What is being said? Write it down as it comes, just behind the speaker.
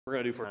We're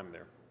going to do for time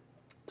there.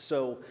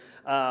 So,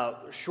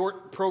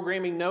 short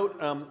programming note,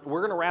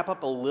 we're going to wrap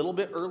up a little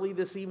bit early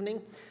this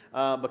evening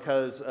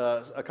because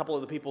a couple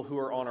of the people who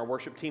are on our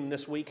worship team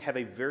this week have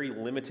a very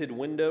limited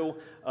window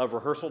of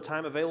rehearsal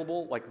time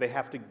available. Like, they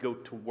have to go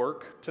to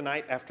work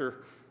tonight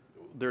after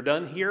they're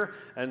done here,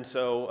 and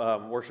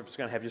so worship's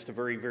going to have just a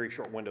very, very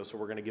short window, so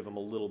we're going to give them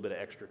a little bit of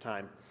extra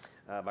time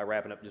by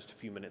wrapping up just a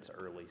few minutes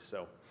early.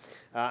 So,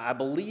 I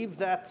believe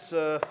that's...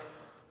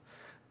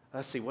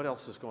 let's see, what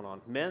else is going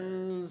on?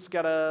 Men's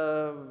got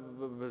a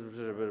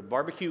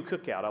barbecue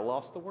cookout. I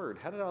lost the word.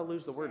 How did I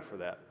lose the word for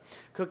that?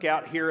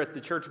 Cookout here at the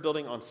church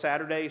building on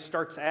Saturday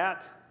starts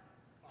at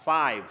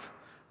 5.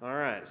 All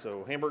right,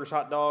 so hamburgers,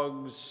 hot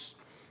dogs,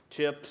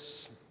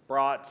 chips,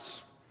 brats,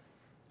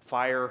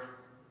 fire,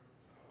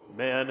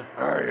 men.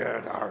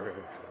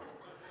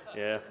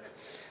 Yeah.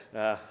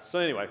 So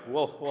anyway,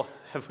 we'll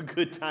have a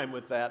good time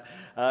with that.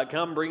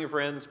 Come, bring your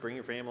friends, bring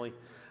your family.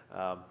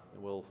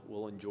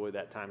 We'll enjoy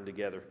that time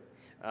together.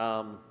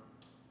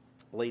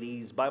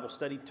 Ladies' Bible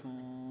study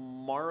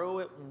tomorrow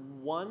at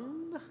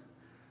 1.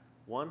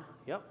 1,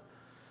 yep.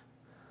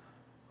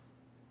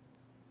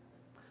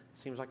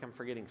 Seems like I'm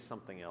forgetting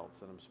something else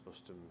that I'm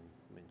supposed to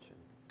mention.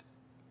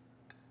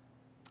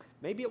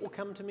 Maybe it will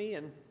come to me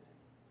and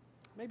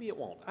maybe it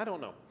won't. I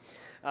don't know.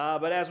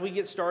 But as we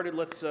get started,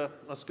 let's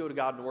go to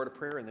God in a word of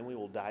prayer, and then we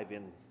will dive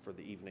in for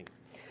the evening.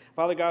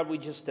 Father God, we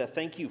just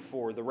thank you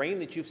for the rain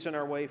that you've sent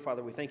our way.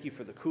 Father, we thank you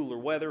for the cooler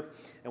weather,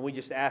 and we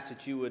just ask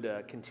that you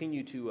would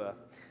continue to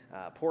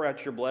pour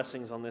out your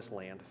blessings on this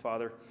land.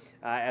 Father,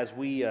 as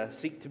we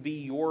seek to be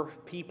your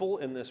people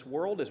in this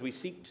world, as we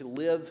seek to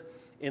live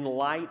in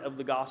light of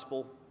the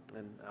gospel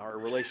and our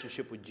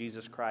relationship with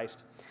Jesus Christ,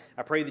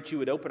 I pray that you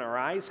would open our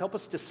eyes, help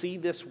us to see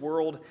this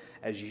world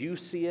as you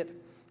see it,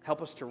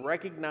 help us to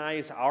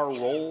recognize our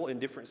role in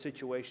different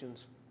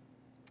situations.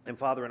 And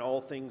Father, in all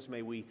things,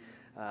 may we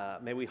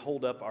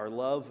hold up our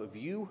love of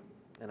you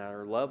and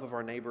our love of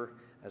our neighbor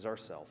as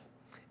ourself.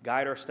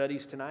 Guide our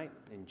studies tonight.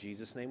 In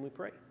Jesus' name we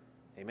pray.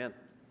 Amen.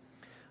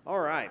 All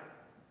right.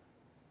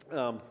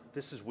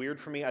 This is weird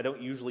for me. I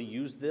don't usually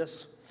use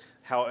this.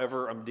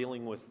 However, I'm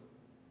dealing with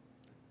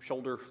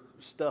shoulder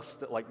stuff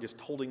that, like, just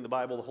holding the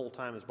Bible the whole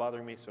time is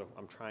bothering me, so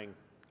I'm trying.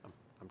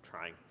 I'm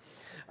trying.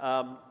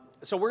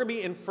 So we're going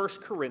to be in 1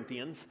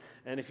 Corinthians,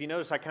 and if you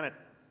notice, I kind of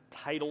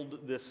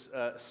titled this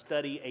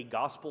study, A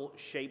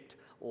Gospel-Shaped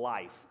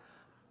Life.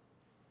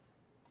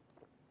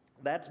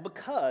 That's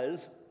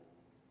because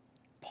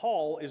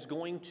Paul is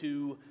going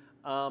to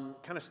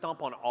kind of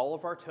stomp on all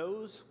of our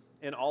toes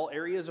in all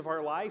areas of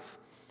our life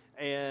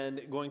and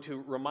going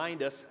to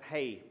remind us,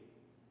 hey,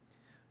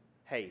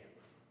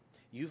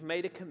 you've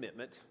made a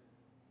commitment.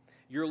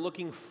 You're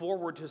looking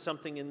forward to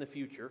something in the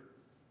future,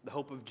 the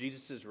hope of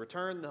Jesus'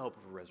 return, the hope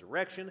of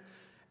resurrection,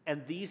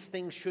 and these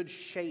things should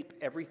shape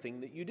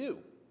everything that you do.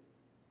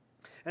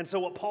 And so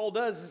what Paul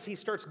does is he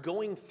starts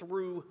going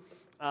through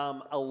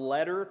a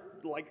letter,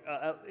 like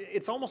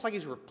it's almost like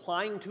he's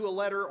replying to a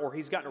letter, or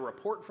he's gotten a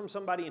report from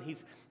somebody and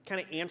he's kind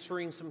of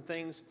answering some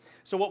things.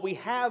 So what we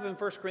have in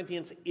 1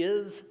 Corinthians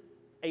is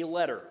a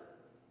letter.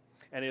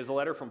 And it is a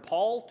letter from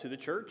Paul to the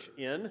church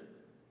in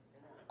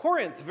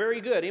Corinth.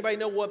 Very good. Anybody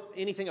know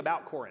anything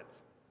about Corinth?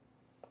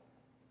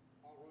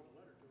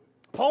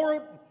 Paul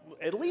wrote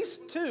at least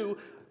 2,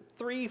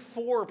 3,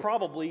 4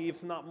 probably,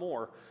 if not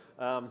more.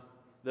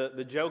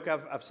 The joke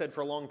I've said for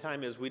a long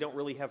time is we don't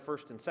really have 1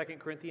 and 2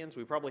 Corinthians.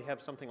 We probably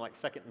have something like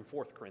 2 and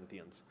 4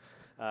 Corinthians.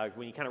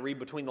 When you kind of read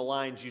between the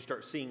lines, you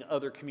start seeing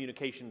other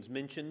communications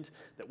mentioned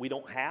that we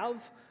don't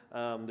have.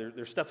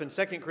 There's stuff in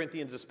 2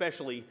 Corinthians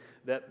especially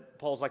that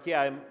Paul's like,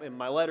 yeah, in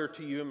my letter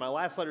to you, in my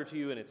last letter to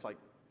you, and it's like,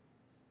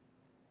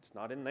 it's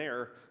not in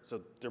there.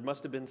 So there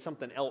must have been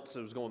something else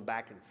that was going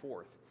back and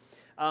forth.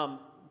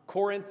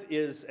 Corinth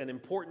is an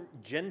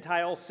important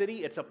Gentile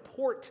city. It's a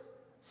port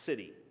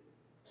city.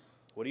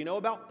 What do you know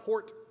about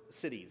port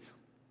cities?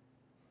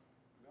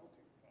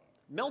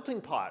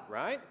 Melting pot,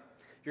 right?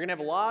 You're going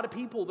to have a lot of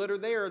people that are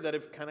there that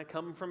have kind of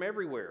come from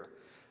everywhere.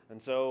 And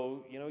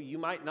so, you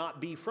might not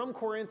be from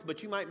Corinth,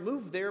 but you might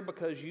move there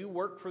because you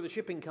work for the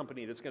shipping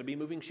company that's going to be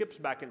moving ships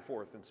back and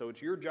forth. And so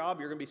it's your job.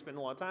 You're going to be spending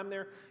a lot of time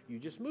there. You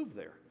just move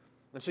there.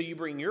 And so you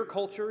bring your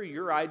culture,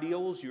 your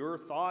ideals, your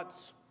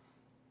thoughts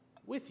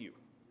with you.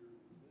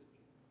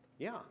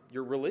 Yeah,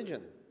 your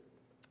religion.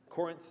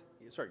 Corinth,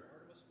 sorry.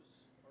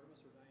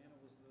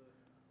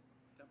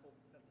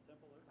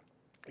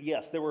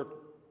 Yes, there were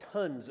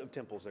tons of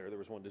temples there. There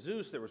was one to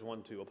Zeus, there was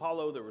one to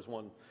Apollo, there was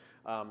one,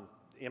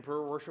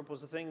 emperor worship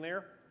was a thing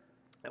there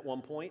at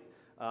one point.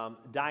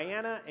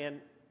 Diana and,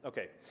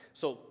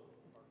 so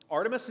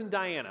Artemis and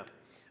Diana.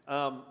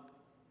 For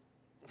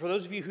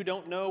those of you who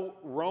don't know,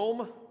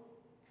 Rome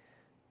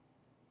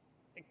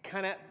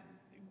kind of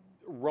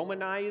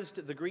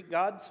Romanized the Greek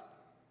gods.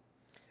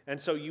 And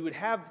so you would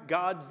have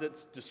gods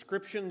that's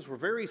descriptions were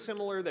very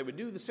similar. They would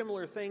do the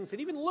similar things. It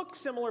even looked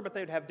similar, but they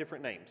would have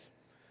different names.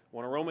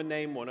 One a Roman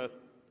name, one a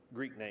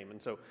Greek name.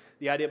 And so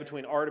the idea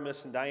between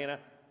Artemis and Diana,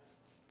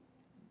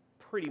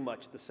 pretty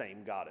much the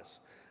same goddess.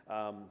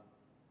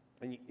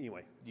 And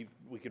anyway,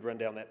 we could run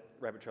down that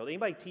rabbit trail.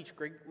 Anybody teach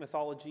Greek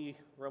mythology,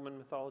 Roman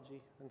mythology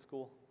in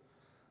school?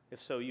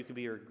 If so, you could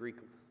be our Greek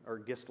or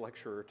guest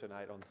lecturer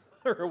tonight on,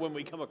 or when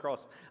we come across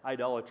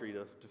idolatry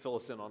to fill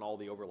us in on all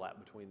the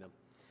overlap between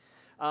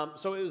them.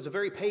 So it was a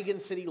very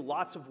pagan city,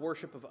 lots of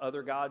worship of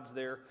other gods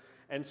there.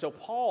 And so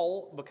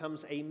Paul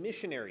becomes a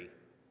missionary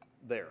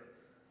there.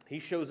 He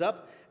shows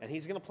up and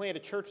he's going to plant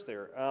a church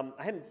there.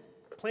 I hadn't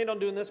planned on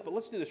doing this, but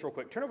let's do this real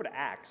quick. Turn over to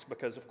Acts,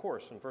 because of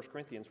course in 1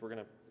 Corinthians we're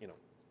going to,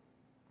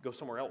 go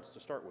somewhere else to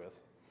start with.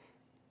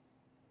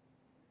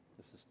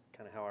 This is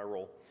kind of how I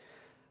roll.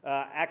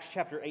 Acts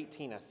chapter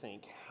 18, I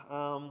think.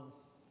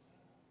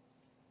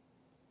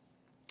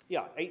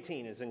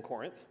 18 is in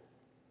Corinth.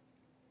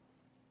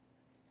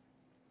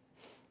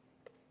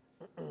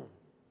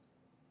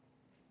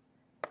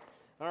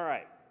 All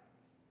right.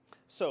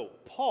 So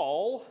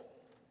Paul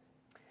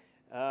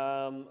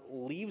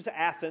leaves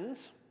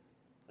Athens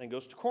and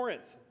goes to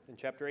Corinth in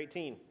chapter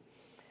 18.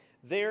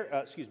 There,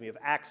 of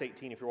Acts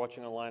 18, if you're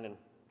watching online and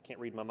can't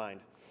read my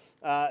mind.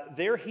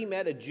 There he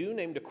met a Jew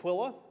named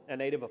Aquila, a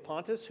native of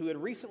Pontus, who had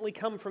recently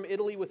come from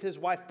Italy with his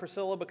wife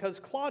Priscilla because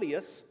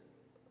Claudius,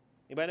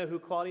 anybody know who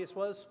Claudius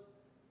was?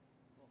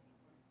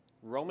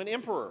 Roman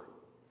emperor.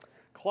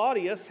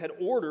 Claudius had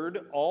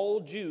ordered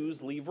all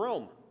Jews leave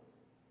Rome.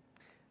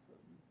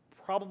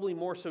 Probably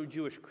more so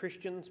Jewish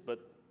Christians, but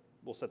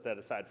we'll set that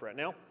aside for right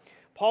now.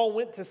 Paul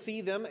went to see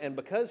them, and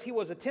because he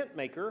was a tent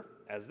maker,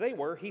 as they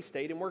were, he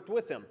stayed and worked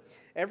with them.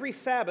 Every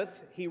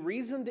Sabbath, he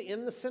reasoned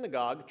in the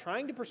synagogue,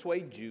 trying to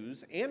persuade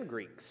Jews and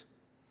Greeks.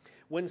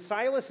 When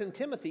Silas and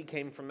Timothy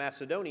came from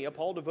Macedonia,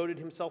 Paul devoted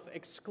himself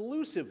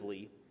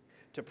exclusively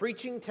to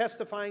preaching,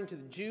 testifying to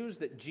the Jews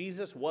that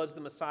Jesus was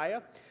the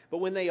Messiah. But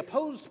when they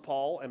opposed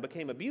Paul and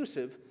became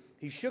abusive,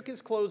 he shook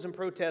his clothes in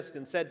protest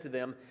and said to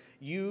them,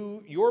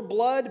 Your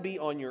blood be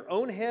on your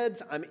own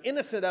heads. I'm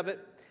innocent of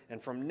it.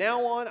 And from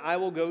now on, I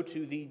will go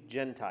to the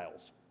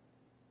Gentiles.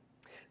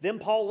 Then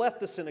Paul left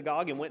the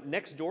synagogue and went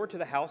next door to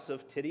the house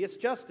of Titius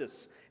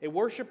Justus, a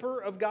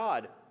worshiper of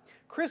God.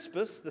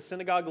 Crispus, the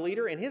synagogue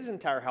leader, and his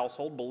entire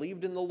household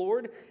believed in the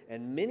Lord,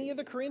 and many of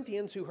the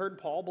Corinthians who heard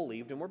Paul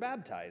believed and were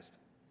baptized.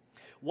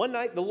 One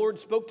night the Lord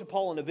spoke to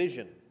Paul in a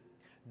vision.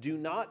 Do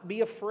not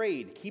be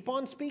afraid. Keep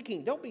on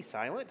speaking. Don't be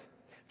silent,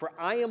 for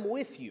I am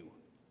with you,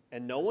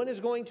 and no one is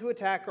going to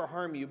attack or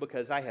harm you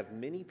because I have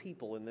many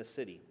people in this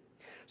city.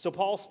 So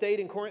Paul stayed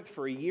in Corinth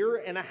for a year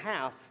and a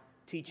half,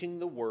 teaching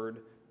the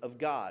word of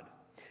God.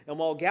 And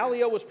while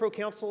Gallio was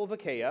proconsul of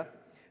Achaia,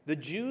 the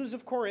Jews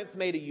of Corinth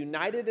made a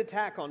united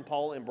attack on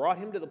Paul and brought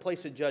him to the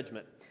place of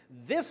judgment.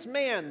 This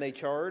man, they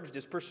charged,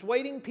 is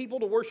persuading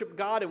people to worship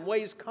God in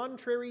ways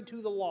contrary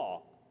to the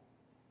law.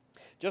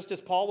 Just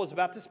as Paul was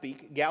about to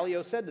speak,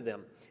 Gallio said to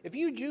them, If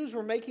you Jews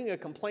were making a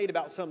complaint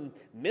about some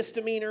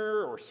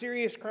misdemeanor or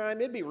serious crime,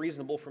 it'd be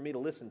reasonable for me to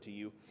listen to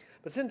you.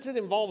 But since it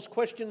involves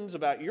questions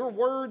about your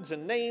words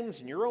and names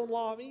and your own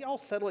law, y'all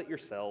settle it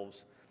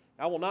yourselves.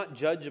 I will not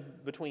judge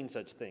between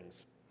such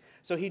things.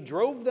 So he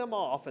drove them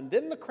off, and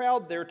then the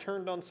crowd there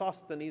turned on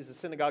Sosthenes, the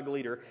synagogue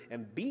leader,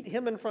 and beat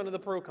him in front of the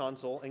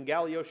proconsul, and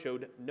Gallio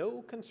showed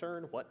no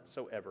concern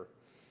whatsoever.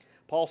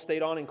 Paul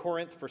stayed on in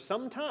Corinth for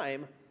some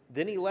time.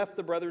 Then he left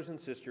the brothers and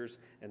sisters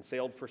and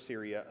sailed for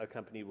Syria,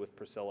 accompanied with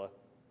Priscilla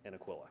and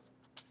Aquila.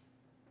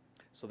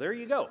 So there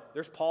you go.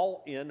 There's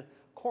Paul in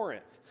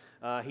Corinth.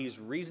 He's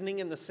reasoning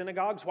in the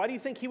synagogues. Why do you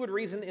think he would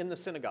reason in the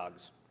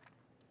synagogues?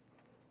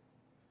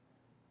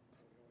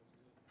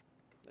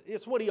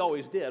 It's what he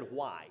always did.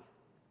 Why?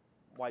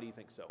 Why do you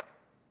think so?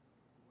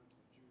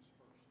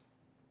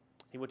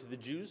 He went to the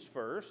Jews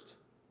first.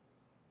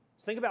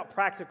 Let's think about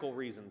practical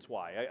reasons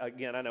why.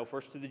 Again, I know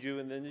first to the Jew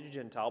and then to the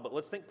Gentile, but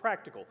let's think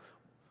practical.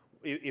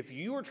 If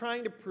you were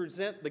trying to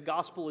present the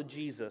gospel of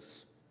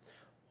Jesus,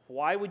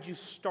 why would you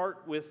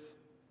start with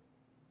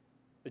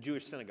a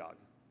Jewish synagogue?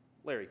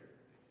 Larry?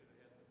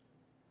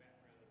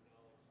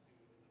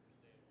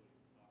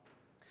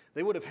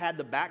 They would have had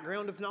the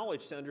background of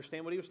knowledge to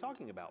understand what he was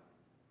talking about.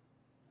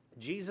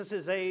 Jesus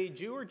is a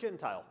Jew or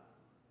Gentile?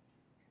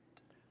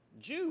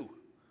 Jew.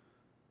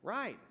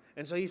 Right.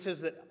 And so he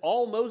says that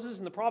all Moses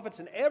and the prophets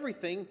and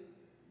everything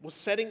was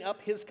setting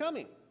up his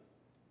coming.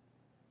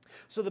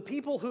 So the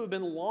people who have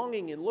been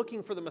longing and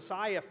looking for the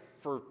Messiah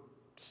for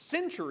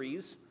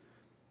centuries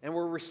and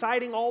were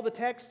reciting all the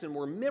texts and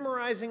were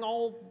memorizing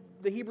all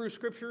the Hebrew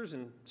scriptures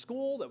in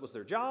school, that was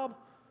their job,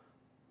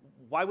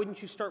 why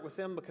wouldn't you start with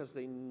them? Because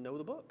they know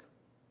the book.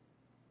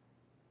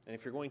 And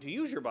if you're going to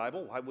use your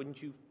Bible, why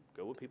wouldn't you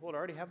go with people that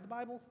already have the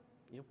Bible,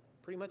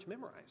 pretty much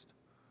memorized?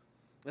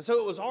 And so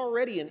it was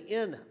already an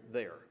in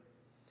there.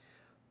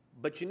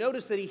 But you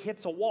notice that he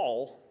hits a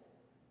wall.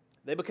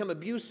 They become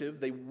abusive.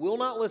 They will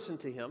not listen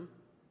to him.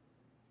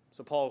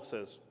 So Paul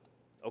says,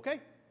 okay,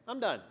 I'm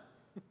done.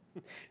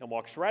 And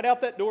walks right out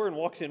that door and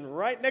walks in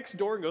right next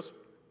door and goes,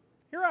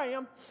 here I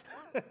am.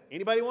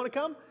 Anybody want to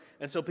come?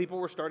 And so people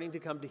were starting to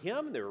come to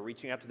him. They were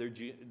reaching out to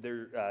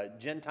their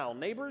Gentile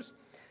neighbors.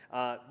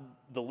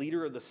 The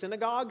leader of the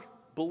synagogue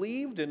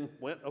believed and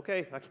went,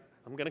 okay,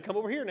 I'm going to come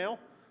over here now.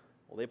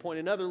 Well, they appoint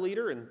another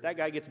leader, and that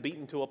guy gets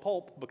beaten to a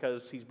pulp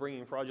because he's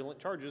bringing fraudulent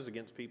charges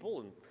against people.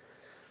 And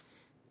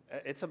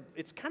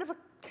it's kind of a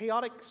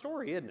chaotic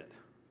story, isn't it?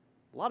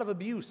 A lot of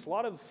abuse, a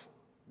lot of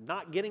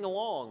not getting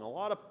along, a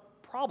lot of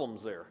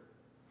problems there.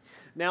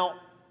 Now,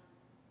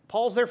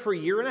 Paul's there for a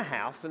year and a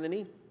half, and then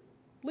he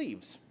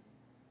leaves.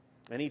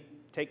 And he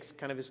takes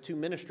kind of his two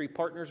ministry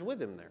partners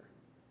with him there.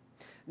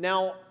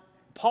 Now,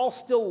 Paul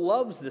still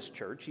loves this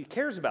church. He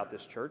cares about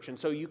this church, and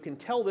so you can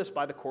tell this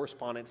by the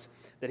correspondence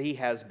that he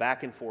has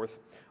back and forth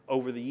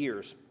over the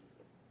years.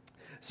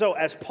 So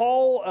as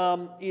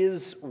Paul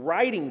is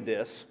writing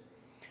this,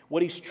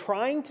 what he's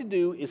trying to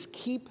do is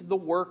keep the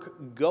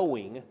work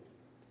going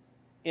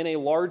in a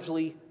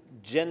largely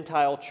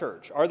Gentile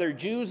church. Are there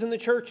Jews in the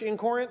church in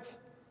Corinth?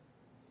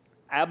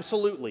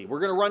 Absolutely. We're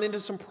going to run into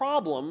some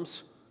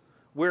problems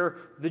where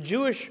the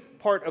Jewish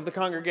part of the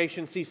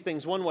congregation sees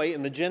things one way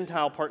and the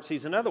Gentile part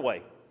sees another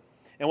way.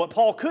 And what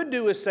Paul could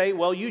do is say,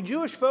 well, you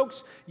Jewish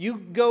folks, you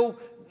go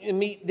and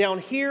meet down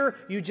here.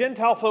 You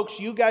Gentile folks,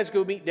 you guys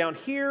go meet down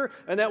here.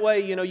 And that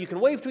way, you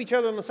can wave to each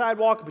other on the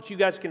sidewalk, but you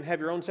guys can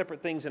have your own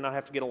separate things and not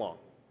have to get along.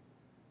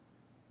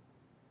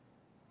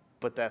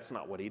 But that's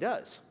not what he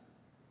does.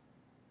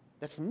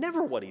 That's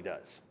never what he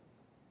does.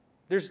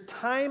 There's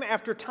time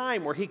after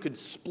time where he could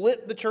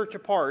split the church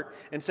apart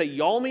and say,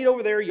 y'all meet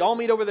over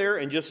there,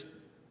 and just,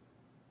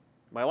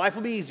 my life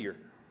will be easier.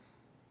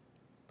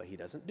 But he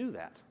doesn't do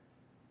that.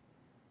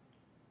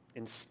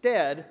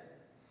 Instead,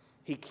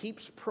 he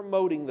keeps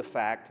promoting the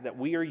fact that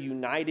we are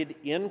united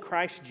in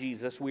Christ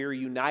Jesus. We are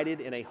united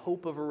in a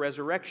hope of a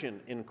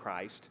resurrection in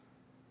Christ.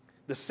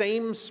 The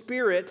same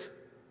Spirit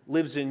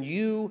lives in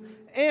you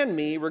and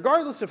me,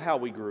 regardless of how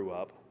we grew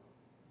up.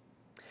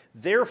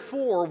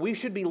 Therefore, we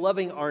should be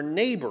loving our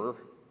neighbor,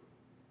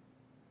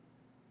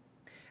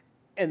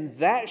 and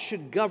that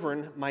should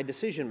govern my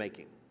decision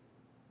making.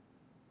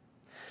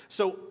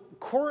 So,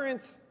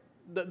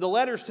 the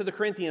letters to the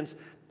Corinthians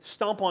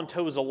stomp on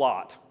toes a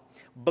lot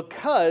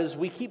because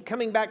we keep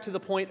coming back to the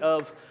point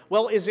of,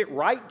 well, is it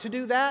right to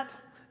do that?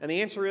 And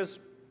the answer is,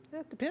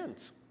 it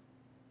depends.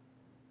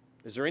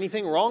 Is there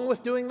anything wrong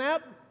with doing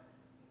that?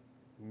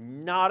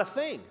 Not a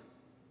thing.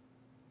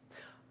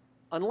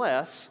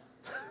 Unless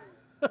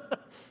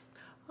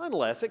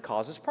it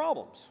causes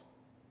problems.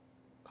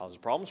 Causes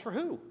problems for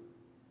who?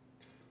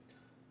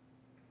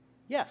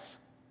 Yes.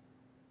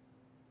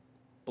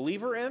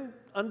 Believer and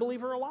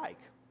unbeliever alike.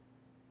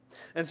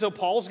 And so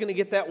Paul's going to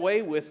get that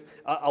way with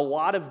a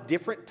lot of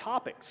different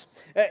topics.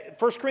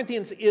 1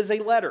 Corinthians is a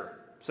letter.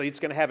 So it's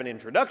going to have an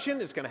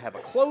introduction, it's going to have a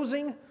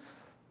closing.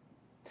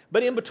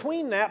 But in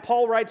between that,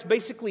 Paul writes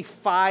basically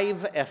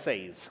 5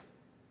 essays.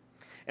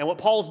 And what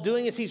Paul's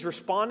doing is he's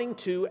responding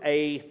to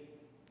a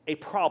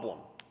problem.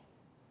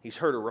 He's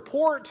heard a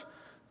report,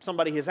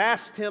 somebody has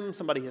asked him,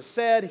 somebody has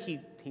said,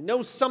 he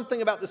knows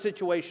something about the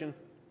situation.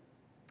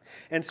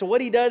 And so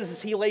what he does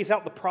is he lays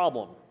out the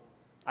problem.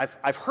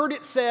 I've heard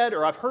it said,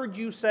 or I've heard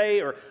you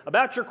say, or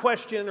about your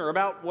question, or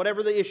about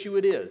whatever the issue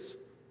it is.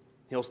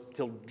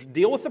 He'll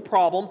deal with the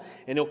problem,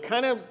 and he'll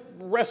kind of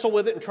wrestle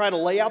with it and try to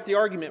lay out the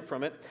argument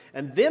from it.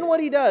 And then what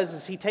he does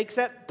is he takes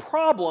that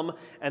problem,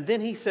 and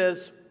then he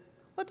says,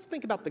 let's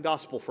think about the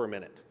gospel for a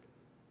minute.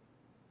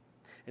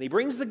 And he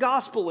brings the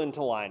gospel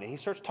into line, and he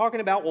starts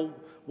talking about, well,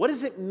 what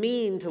does it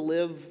mean to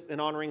live in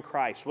honoring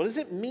Christ? What does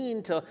it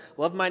mean to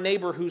love my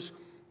neighbor who's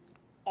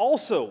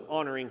also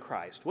honoring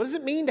Christ? What does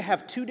it mean to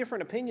have 2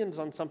 different opinions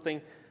on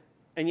something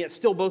and yet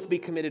still both be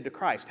committed to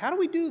Christ? How do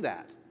we do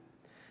that?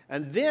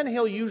 And then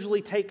he'll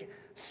usually take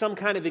some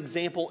kind of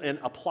example and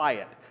apply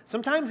it.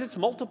 Sometimes it's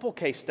multiple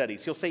case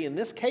studies. He'll say, in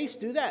this case,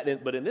 do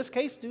that, but in this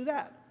case, do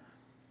that.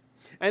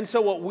 And so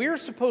what we're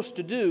supposed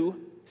to do,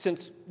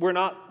 since we're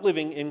not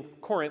living in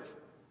Corinth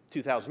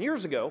 2,000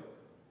 years ago,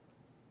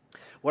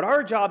 what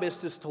our job is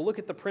to look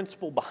at the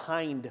principle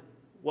behind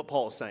what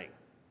Paul is saying.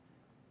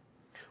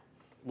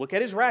 Look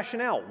at his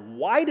rationale.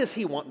 Why does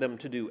he want them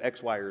to do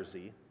X, Y, or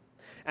Z?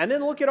 And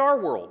then look at our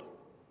world.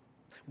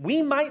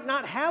 We might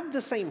not have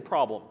the same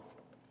problem.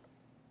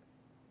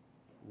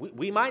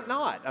 We might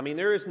not. I mean,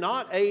 there is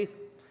not a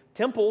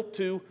temple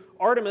to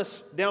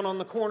Artemis down on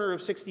the corner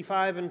of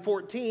 65 and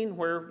 14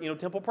 where,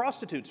 temple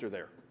prostitutes are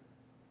there.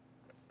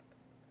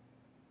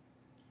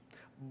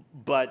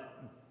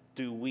 But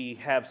do we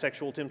have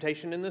sexual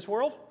temptation in this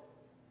world?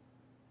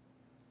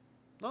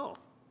 No.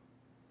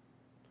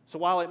 So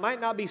while it might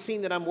not be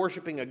seen that I'm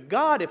worshiping a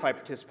God if I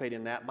participate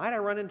in that, might I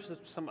run into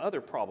some other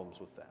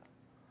problems with that?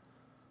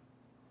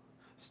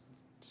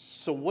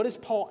 So what is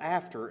Paul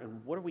after,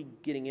 and what are we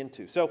getting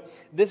into? So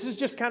this is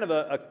just kind of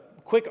a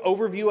quick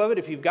overview of it.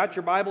 If you've got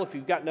your Bible, if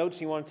you've got notes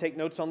and you want to take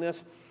notes on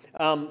this,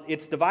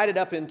 it's divided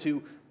up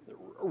into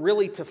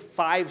really to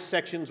 5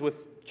 sections,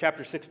 with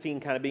chapter 16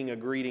 kind of being a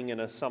greeting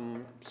and a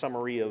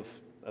summary of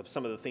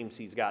some of the themes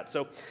he's got.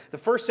 So the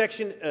first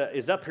section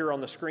is up here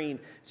on the screen.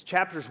 It's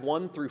chapters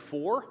 1 through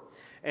 4,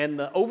 and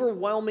the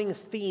overwhelming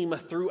theme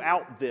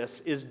throughout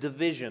this is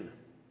division.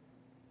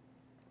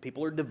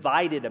 People are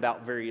divided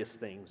about various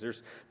things.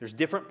 There's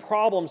different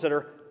problems that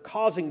are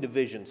causing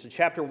division. So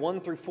chapter 1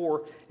 through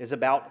 4 is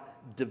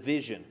about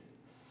division.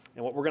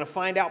 And what we're going to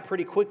find out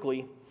pretty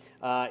quickly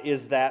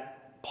is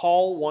that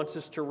Paul wants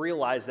us to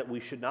realize that we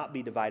should not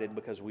be divided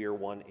because we are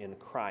one in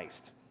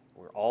Christ.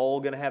 We're all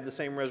going to have the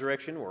same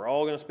resurrection. We're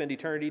all going to spend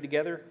eternity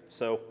together.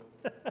 So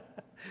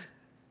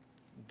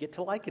get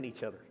to liking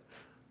each other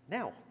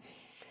now.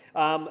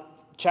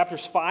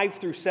 Chapters 5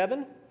 through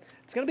 7,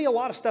 it's going to be a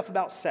lot of stuff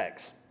about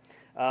sex.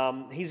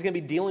 He's going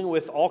to be dealing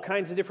with all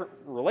kinds of different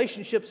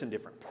relationships and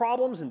different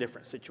problems and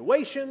different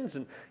situations.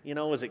 And,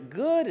 is it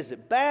good? Is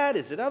it bad?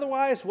 Is it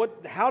otherwise?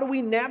 How do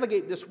we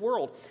navigate this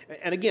world?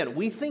 And again,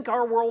 we think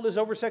our world is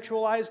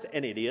over-sexualized,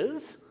 and it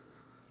is.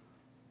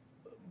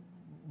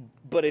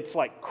 But it's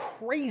like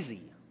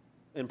crazy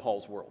in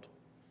Paul's world.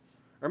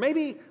 Or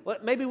maybe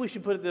we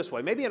should put it this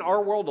way. Maybe in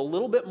our world, a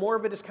little bit more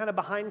of it is kind of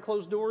behind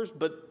closed doors,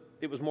 but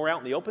it was more out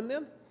in the open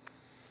then.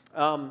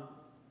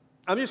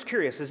 I'm just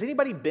curious, has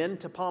anybody been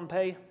to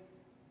Pompeii?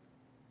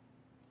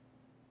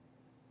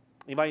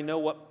 Anybody know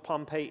what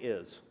Pompeii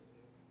is?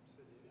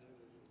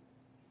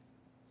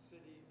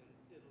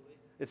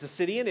 It's a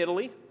city in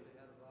Italy.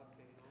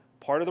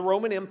 Part of the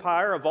Roman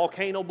Empire. A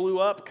volcano blew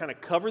up, kind of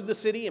covered the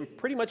city, and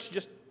pretty much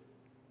just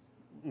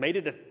made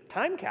it a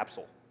time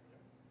capsule.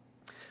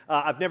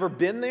 I've never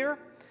been there.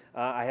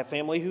 I have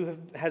family who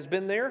has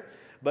been there.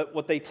 But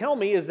what they tell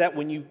me is that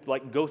when you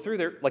go through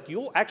there,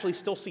 you'll actually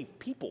still see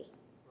people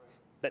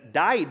that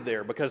died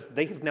there because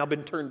they have now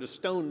been turned to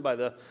stone by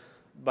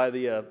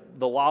the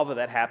lava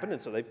that happened,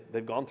 and so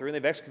they've gone through and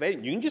they've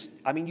excavated.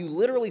 You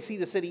literally see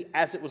the city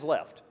as it was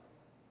left.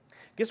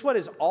 Guess what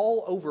is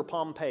all over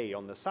Pompeii?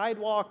 On the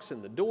sidewalks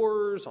and the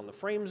doors, on the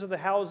frames of the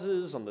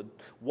houses, on the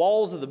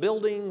walls of the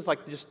buildings,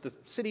 just the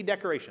city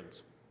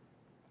decorations.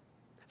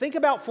 Think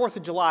about 4th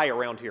of July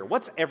around here.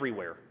 What's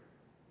everywhere?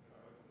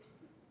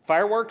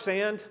 Fireworks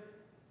and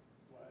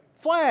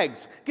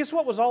flags. Guess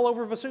what was all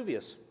over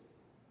Vesuvius?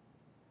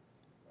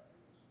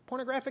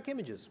 Pornographic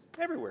images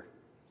everywhere.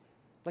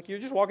 You're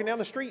just walking down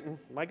the street and,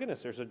 my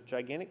goodness, there's a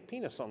gigantic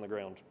penis on the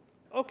ground.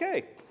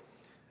 Okay.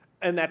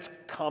 And that's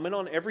common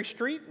on every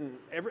street, and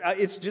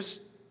it's just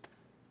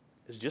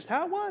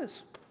how it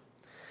was.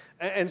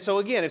 And so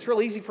again, it's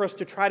real easy for us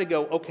to try to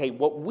go, okay,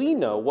 what we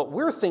know, what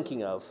we're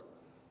thinking of,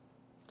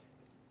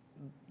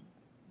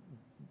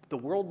 the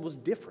world was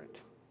different.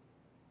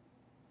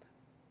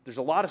 There's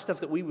a lot of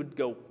stuff that we would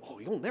go, oh,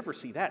 you'll never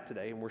see that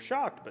today, and we're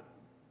shocked, but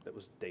that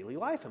was daily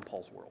life in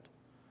Paul's world.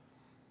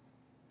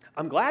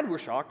 I'm glad we're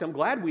shocked. I'm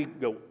glad we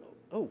go,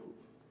 oh,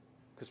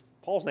 because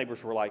Paul's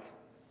neighbors were like,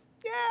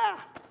 yeah,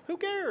 who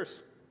cares?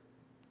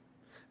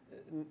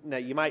 Now,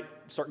 you might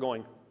start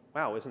going,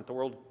 wow, isn't the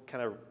world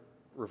kind of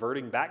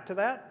reverting back to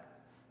that?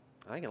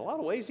 I think in a lot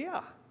of ways,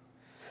 yeah.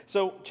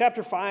 So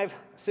chapter 5,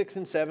 6,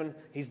 and 7,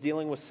 he's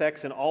dealing with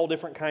sex in all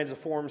different kinds of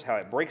forms, how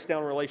it breaks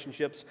down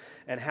relationships,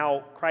 and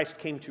how Christ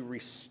came to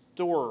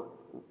restore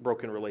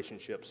broken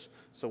relationships.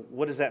 So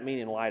what does that mean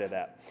in light of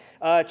that?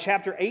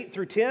 Chapter 8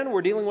 through 10,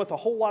 we're dealing with a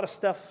whole lot of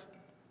stuff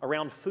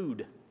around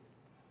food.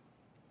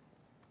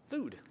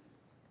 Food.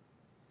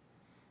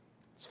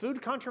 Is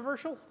food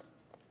controversial?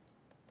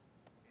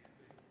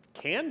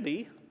 Can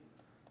be.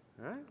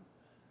 All right.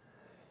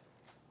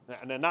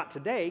 Now, not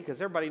today,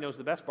 because everybody knows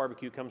the best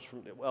barbecue comes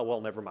from,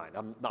 well, never mind.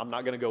 I'm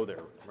not going to go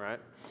there, right?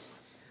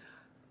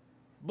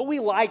 But we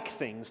like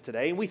things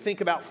today, and we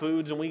think about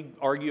foods, and we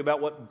argue about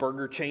what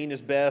burger chain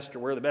is best, or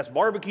where the best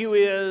barbecue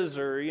is,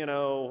 or,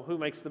 who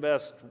makes the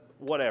best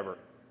whatever.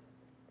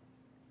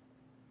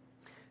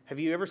 Have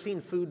you ever seen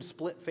food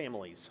split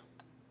families?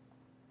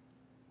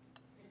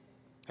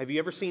 Have you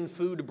ever seen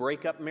food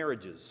break up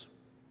marriages?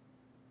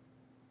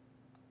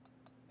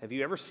 Have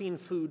you ever seen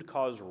food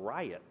cause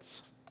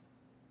riots?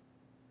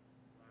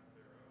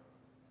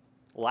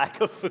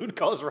 Lack of food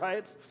cause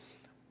riots?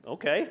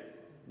 Okay.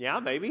 Yeah,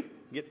 maybe.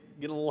 Get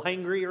a little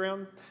hangry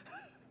around.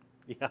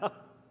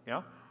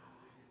 Yeah.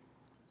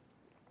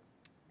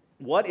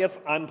 What if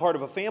I'm part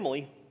of a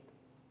family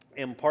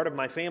and part of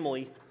my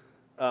family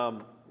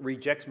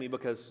rejects me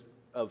because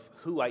of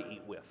who I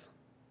eat with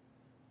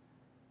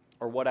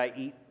or what I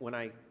eat when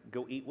I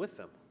go eat with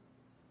them?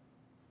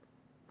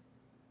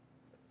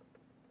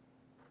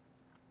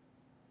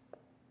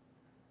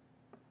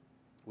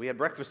 We had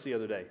breakfast the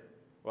other day.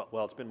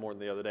 Well, it's been more than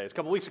the other day. It's a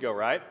couple weeks ago,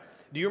 right?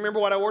 Do you remember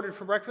what I ordered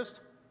for breakfast?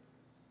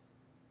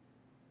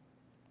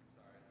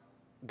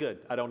 Good.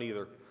 I don't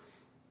either.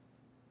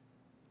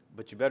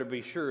 But you better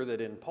be sure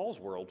that in Paul's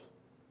world,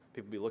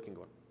 people be looking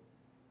going,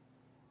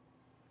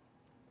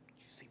 "Did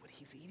you see what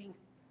he's eating?"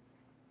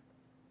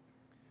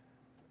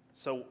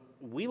 So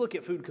we look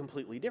at food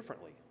completely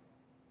differently.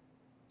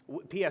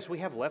 P.S. We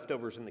have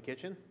leftovers in the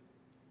kitchen.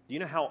 Do you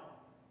know how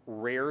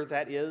rare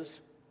that is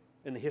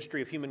in the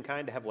history of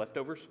humankind to have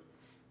leftovers?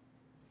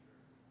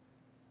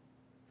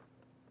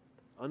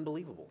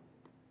 Unbelievable.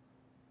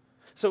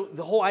 So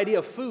the whole idea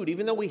of food,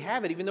 even though we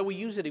have it, even though we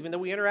use it, even though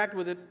we interact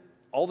with it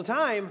all the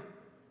time,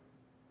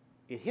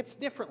 it hits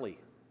differently.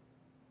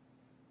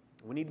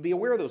 We need to be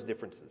aware of those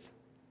differences.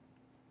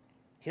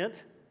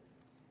 Hint,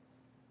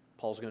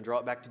 Paul's going to draw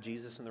it back to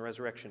Jesus and the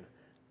resurrection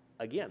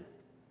again,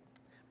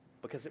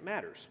 because it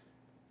matters.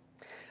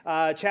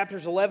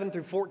 Chapters 11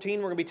 through 14,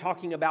 we're going to be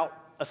talking about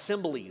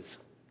assemblies,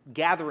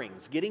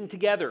 gatherings, getting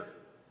together,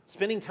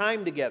 spending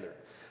time together.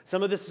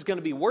 Some of this is going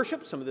to be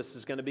worship. Some of this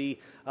is going to be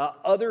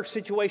other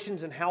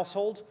situations in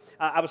households.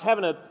 I was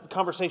having a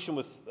conversation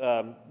with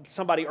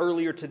somebody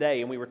earlier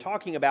today, and we were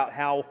talking about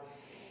how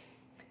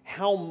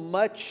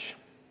much,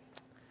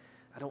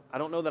 I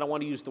don't know that I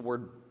want to use the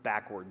word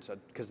backwards,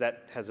 because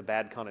that has a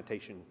bad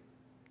connotation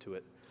to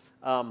it.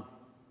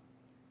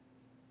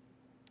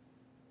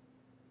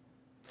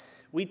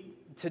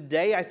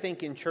 Today, I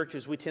think in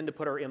churches, we tend to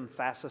put our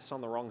emphasis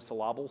on the wrong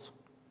syllables.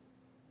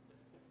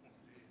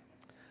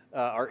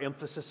 Our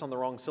emphasis on the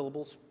wrong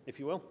syllables, if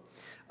you will.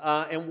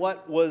 And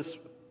what was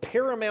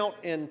paramount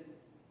in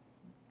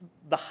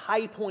the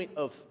high point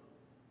of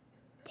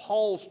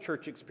Paul's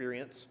church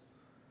experience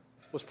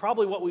was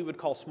probably what we would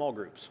call small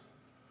groups.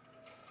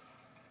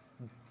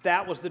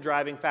 That was the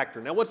driving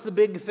factor. Now, what's the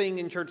big thing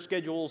in church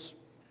schedules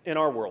in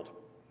our world?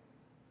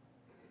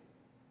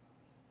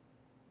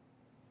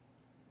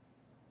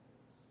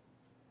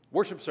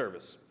 Worship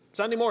service.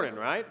 Sunday morning,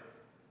 right?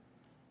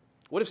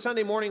 What if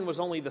Sunday morning was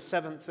only the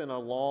 7th in a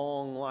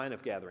long line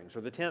of gatherings,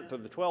 or the 10th, or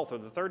the 12th, or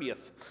the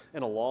 30th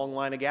in a long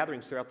line of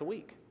gatherings throughout the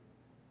week?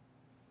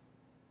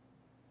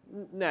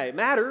 Now, it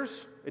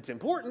matters. It's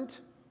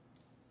important.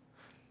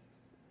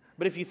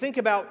 But if you think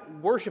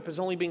about worship as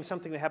only being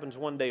something that happens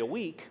one day a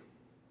week,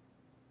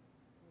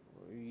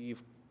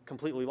 you've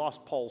completely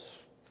lost Paul's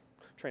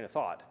train of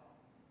thought.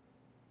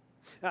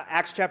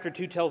 Acts chapter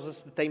 2 tells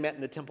us that they met in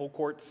the temple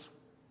courts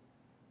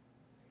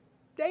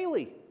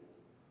daily.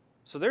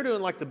 So they're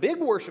doing like the big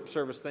worship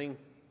service thing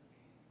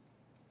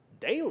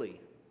daily.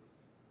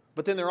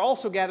 But then they're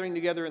also gathering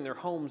together in their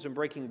homes and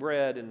breaking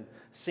bread and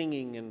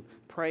singing and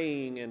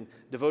praying and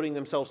devoting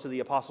themselves to the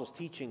apostles'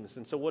 teachings.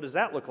 And so what does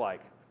that look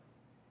like?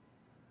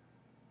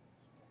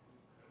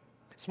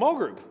 Small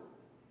group.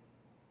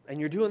 And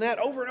you're doing that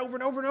over and over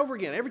and over and over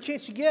again, every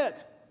chance you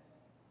get.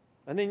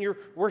 And then you're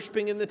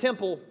worshiping in the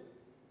temple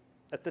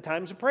at the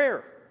times of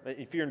prayer.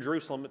 If you're in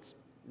Jerusalem, it's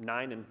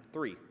 9 and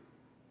 3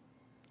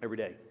 every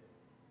day.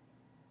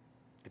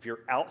 If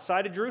you're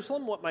outside of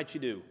Jerusalem, what might you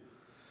do?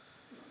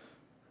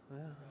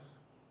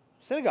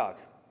 Synagogue.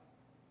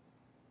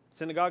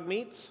 Synagogue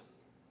meets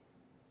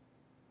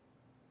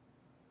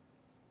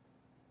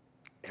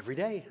every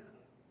day.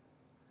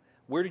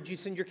 Where did you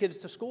send your kids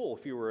to school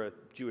if you were a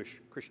Jewish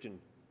Christian?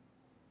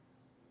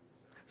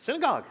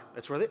 Synagogue.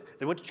 That's where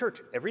they went to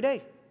church every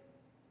day.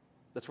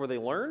 That's where they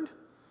learned.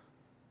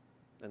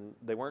 And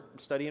they weren't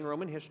studying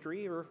Roman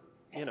history or,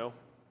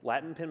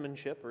 Latin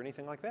penmanship or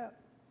anything like that.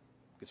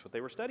 Guess what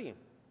they were studying?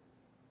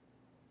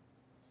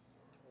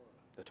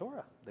 The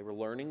Torah. They were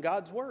learning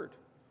God's Word.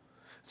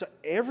 So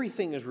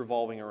everything is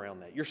revolving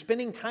around that. You're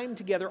spending time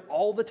together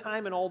all the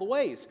time in all the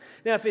ways.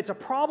 Now, if it's a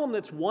problem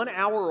that's 1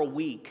 hour a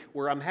week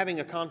where I'm having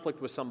a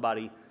conflict with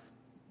somebody,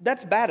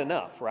 that's bad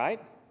enough,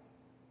 right?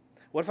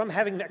 What if I'm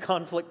having that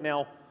conflict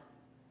now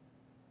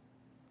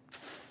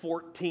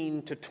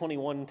 14 to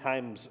 21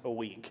 times a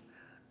week?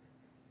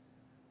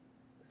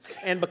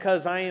 And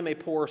because I am a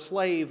poor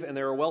slave and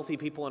there are wealthy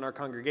people in our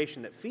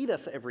congregation that feed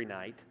us every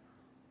night,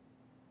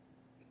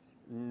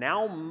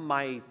 now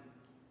my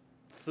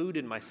food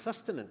and my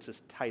sustenance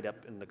is tied up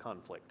in the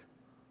conflict.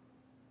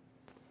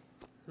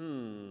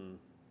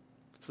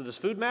 So does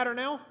food matter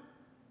now?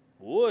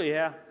 Oh,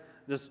 yeah.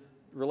 Does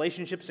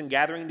relationships and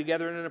gathering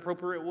together in an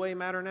appropriate way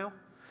matter now?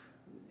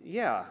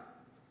 Yeah.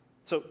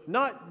 So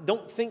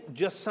don't think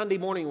just Sunday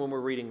morning when we're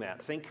reading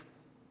that. Think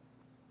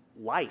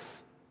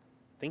life.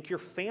 Think your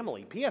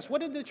family. P.S. What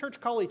did the church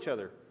call each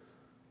other?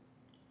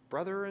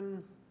 Brother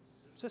and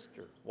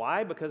sister.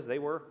 Why? Because they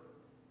were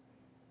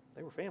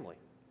family.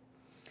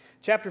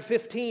 Chapter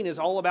 15 is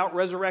all about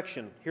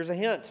resurrection. Here's a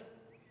hint.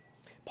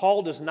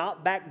 Paul does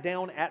not back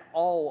down at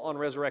all on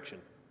resurrection.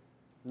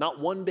 Not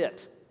one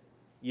bit.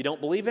 You don't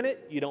believe in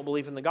it, you don't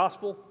believe in the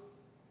gospel,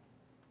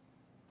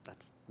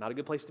 that's not a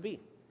good place to be.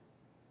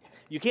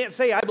 You can't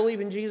say, I believe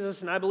in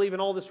Jesus and I believe in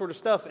all this sort of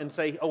stuff and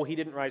say, oh, he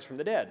didn't rise from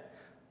the dead.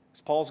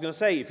 As Paul's going to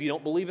say, if you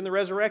don't believe in the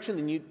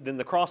resurrection, then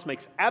the cross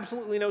makes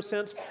absolutely no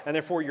sense, and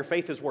therefore your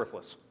faith is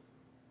worthless.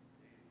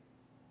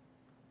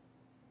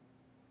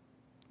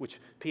 Which,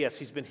 P.S.,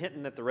 he's been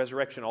hinting at the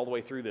resurrection all the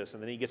way through this,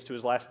 and then he gets to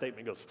his last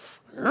statement and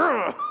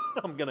goes,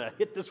 I'm going to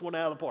hit this one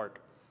out of the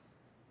park.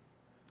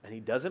 And he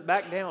doesn't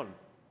back down.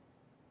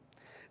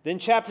 Then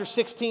chapter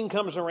 16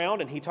 comes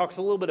around, and he talks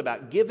a little bit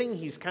about giving.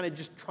 He's kind of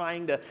just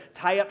trying to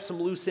tie up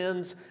some loose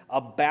ends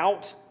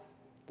about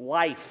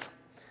life,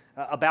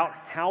 about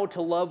how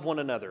to love one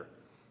another.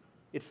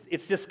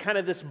 It's just kind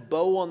of this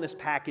bow on this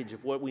package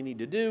of what we need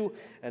to do,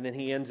 and then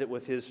he ends it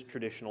with his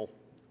traditional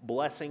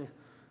blessing.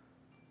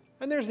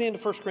 And there's the end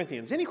of 1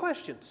 Corinthians. Any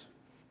questions?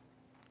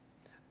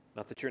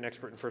 Not that you're an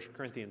expert in 1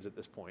 Corinthians at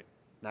this point.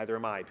 Neither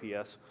am I,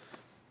 P.S.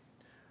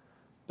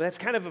 But that's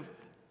kind of a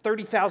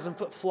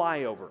 30,000-foot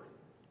flyover.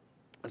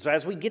 And so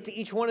as we get to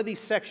each one of these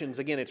sections,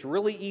 again, it's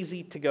really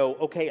easy to go,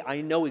 okay,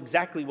 I know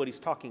exactly what he's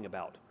talking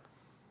about.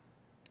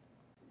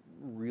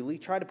 Really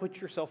try to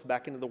put yourself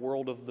back into the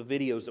world of the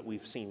videos that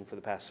we've seen for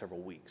the past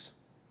several weeks.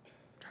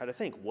 Try try to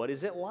think, what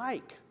is it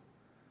like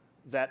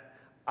that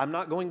I'm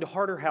not going to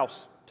Harder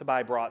House to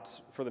buy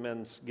brats for the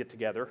men's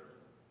get-together.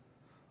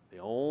 The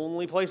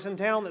only place in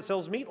town that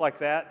sells meat like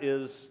that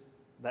is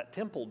that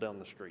temple down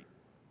the street.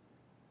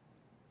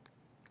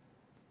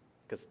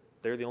 Because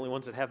they're the only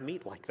ones that have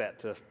meat like that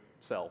to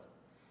sell.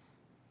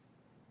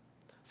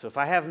 So if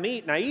I have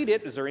meat and I eat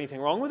it, is there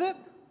anything wrong with it?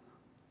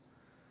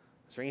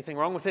 Is there anything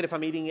wrong with it if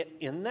I'm eating it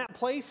in that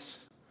place?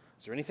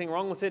 Is there anything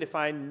wrong with it if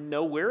I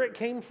know where it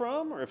came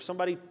from? Or if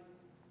somebody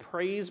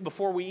prays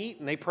before we eat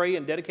and they pray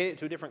and dedicate it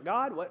to a different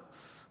God? What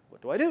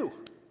do I do?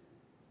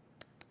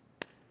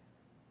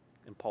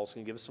 And Paul's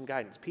going to give us some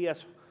guidance.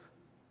 P.S.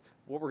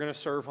 What we're going to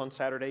serve on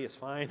Saturday is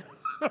fine.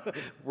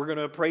 We're going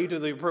to pray to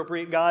the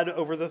appropriate God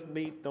over the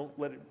meat. Don't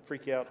let it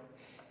freak you out.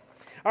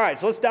 All right,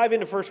 so let's dive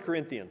into 1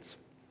 Corinthians.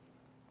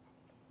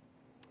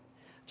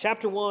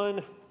 Chapter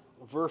 1,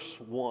 verse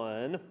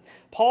 1.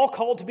 Paul,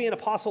 called to be an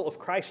apostle of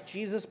Christ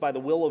Jesus by the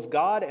will of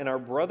God, and our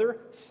brother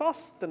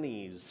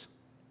Sosthenes,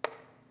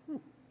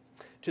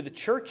 to the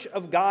church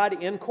of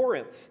God in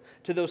Corinth,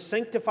 to those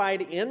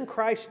sanctified in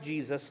Christ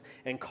Jesus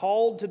and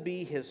called to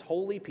be his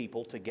holy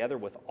people, together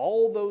with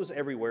all those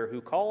everywhere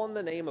who call on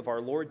the name of our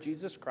Lord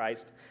Jesus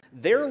Christ,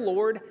 their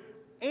Lord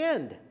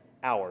and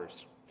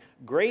ours.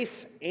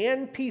 Grace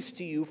and peace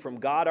to you from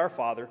God our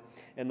Father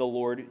and the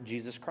Lord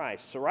Jesus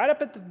Christ. So right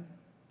up at the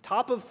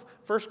top of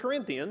 1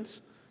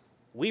 Corinthians,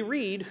 we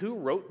read who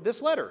wrote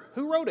this letter.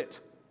 Who wrote it?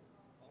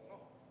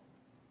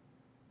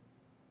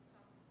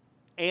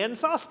 And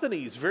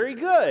Sosthenes. Very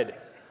good.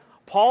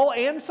 Paul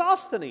and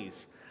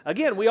Sosthenes.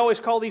 Again, we always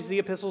call these the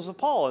epistles of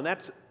Paul,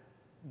 and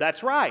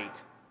that's right.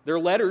 They're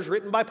letters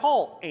written by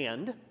Paul,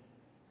 and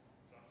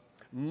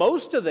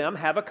most of them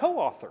have a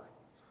co-author.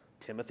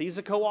 Timothy's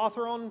a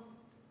co-author on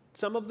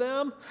some of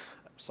them.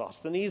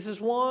 Sosthenes is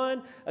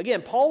one.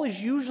 Again, Paul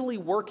is usually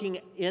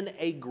working in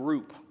a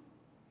group.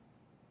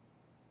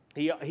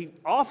 He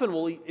often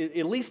will,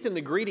 at least in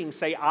the greeting,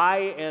 say, I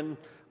and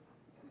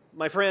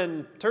my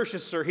friend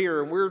Tertius are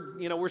here, and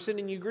we're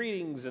sending you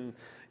greetings, and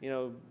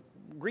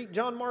greet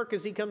John Mark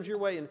as he comes your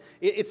way. And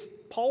it's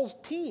Paul's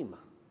team.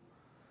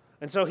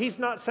 And so he's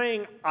not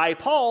saying, I,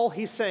 Paul,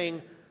 he's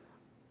saying,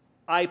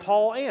 I,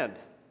 Paul, and.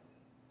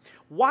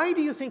 Why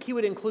do you think he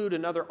would include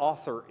another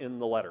author in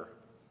the letter?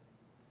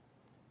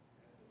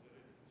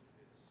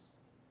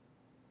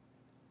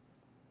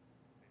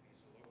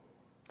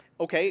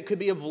 Okay, it could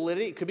be a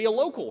validity, it could be a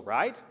local,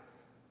 right?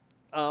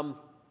 I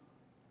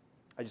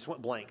just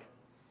went blank.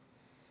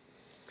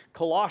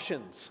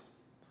 Colossians,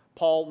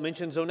 Paul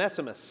mentions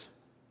Onesimus.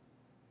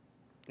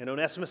 And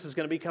Onesimus is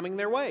going to be coming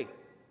their way.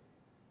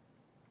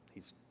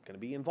 He's going to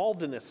be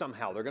involved in this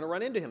somehow. They're going to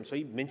run into him, so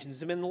he mentions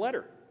him in the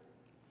letter.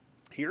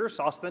 Here,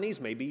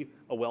 Sosthenes may be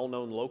a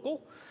well-known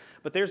local,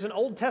 but there's an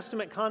Old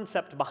Testament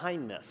concept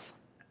behind this.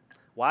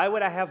 Why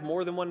would I have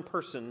more than one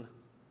person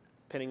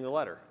penning the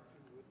letter?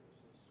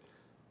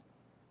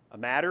 A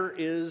matter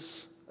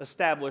is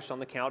established on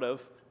the count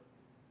of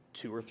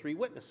 2 or 3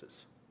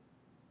 witnesses.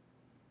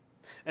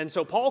 And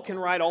so Paul can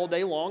write all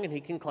day long, and he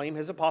can claim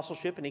his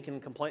apostleship, and he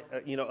can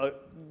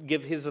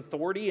give his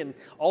authority and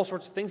all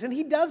sorts of things, and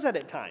he does that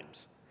at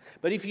times.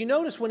 But if you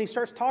notice, when he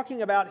starts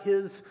talking about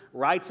his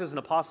rights as an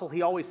apostle,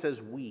 he always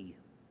says we.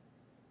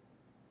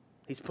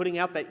 He's putting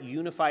out that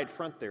unified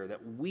front there,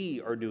 that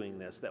we are doing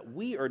this, that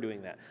we are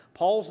doing that.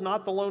 Paul's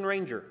not the Lone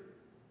Ranger.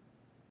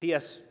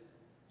 P.S.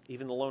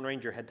 Even the Lone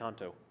Ranger had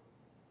Tonto.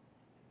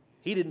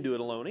 He didn't do it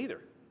alone either.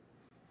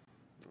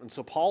 And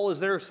so Paul is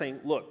there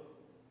saying, look,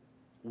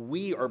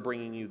 we are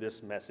bringing you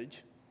this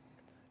message.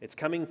 It's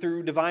coming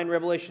through divine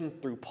revelation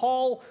through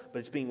Paul, but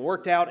it's being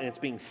worked out and it's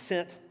being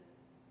sent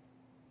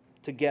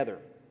together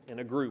in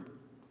a group.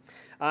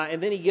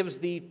 And then he gives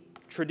the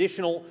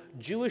traditional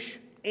Jewish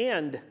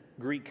and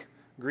Greek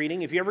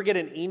greeting. If you ever get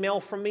an email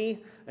from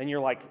me and you're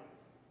like,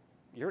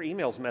 your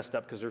email's messed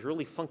up because there's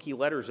really funky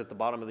letters at the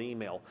bottom of the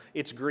email.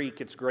 It's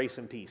Greek, it's grace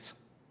and peace.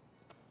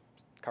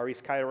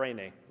 Charis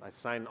kairene. I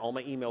sign all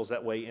my emails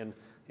that way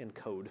in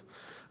code.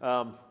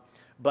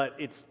 But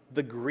it's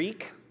the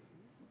Greek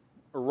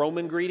or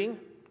Roman greeting,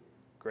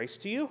 grace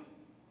to you,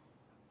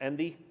 and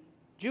the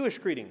Jewish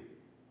greeting,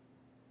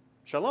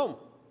 shalom,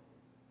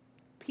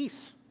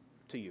 peace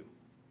to you.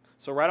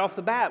 So right off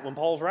the bat, when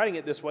Paul's writing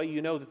it this way,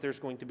 you know that there's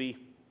going to be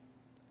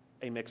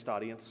a mixed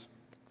audience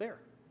there.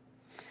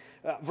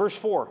 Verse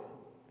 4,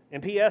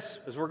 and P.S.,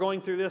 as we're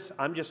going through this,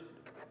 I'm just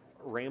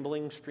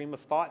rambling stream of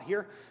thought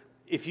here.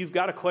 If you've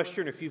got a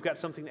question, if you've got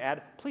something to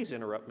add, please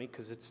interrupt me,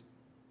 because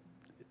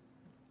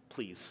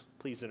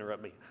Please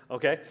interrupt me,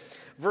 okay?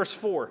 Verse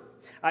 4.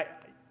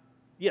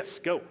 Yes,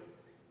 go.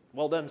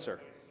 Well done, sir.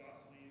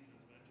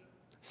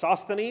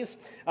 Sosthenes.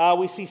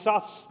 We see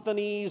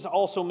Sosthenes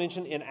also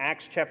mentioned in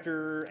Acts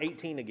chapter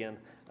 18 again.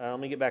 Let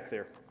me get back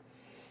there.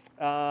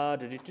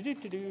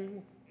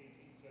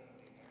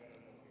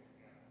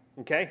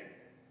 Okay.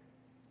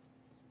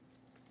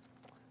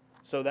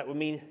 So that would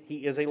mean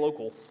he is a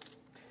local.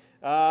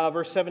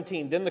 Verse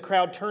 17, then the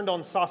crowd turned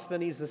on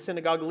Sosthenes, the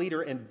synagogue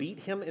leader, and beat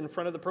him in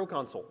front of the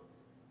proconsul.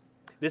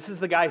 This is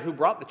the guy who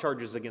brought the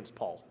charges against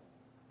Paul.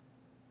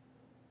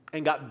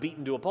 and got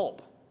beaten to a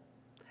pulp.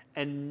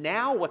 And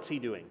now what's he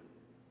doing?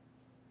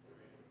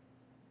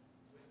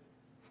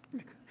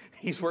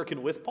 He's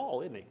working with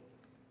Paul, isn't he?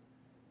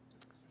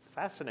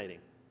 Fascinating.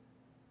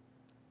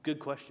 Good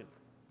question.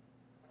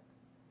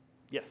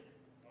 Yes?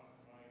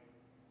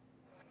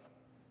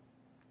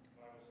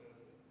 Bible says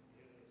that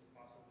he was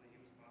possibly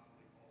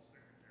Paul's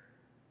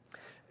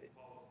secretary.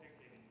 Paul was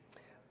dictating.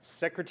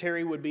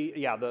 Secretary would be,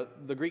 yeah,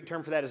 the Greek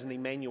term for that is an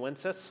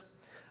amanuensis.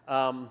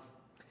 How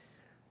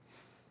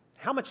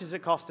much does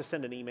it cost to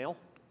send an email?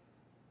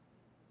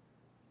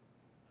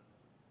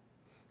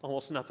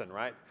 Almost nothing,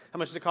 right? How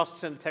much does it cost to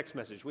send a text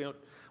message? We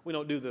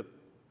don't do the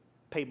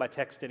pay by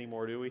text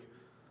anymore, do we?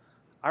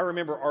 I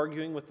remember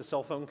arguing with the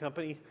cell phone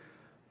company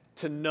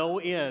to no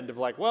end of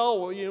like,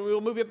 well,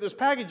 we'll move you up this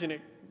package and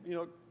it,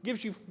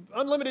 gives you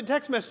unlimited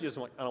text messages.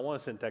 I'm like, I don't want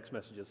to send text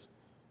messages.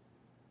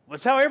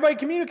 That's how everybody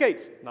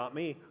communicates. Not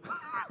me.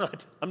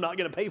 I'm not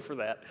going to pay for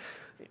that.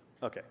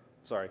 Okay,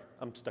 sorry,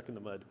 I'm stuck in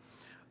the mud.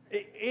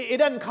 It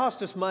doesn't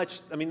cost us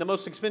much. I mean, the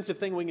most expensive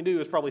thing we can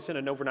do is probably send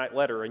an overnight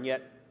letter, and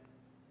yet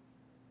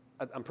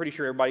I'm pretty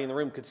sure everybody in the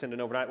room could send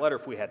an overnight letter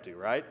if we had to,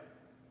 right?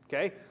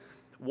 Okay?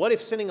 What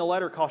if sending a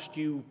letter cost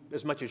you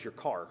as much as your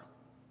car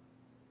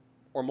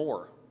or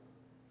more?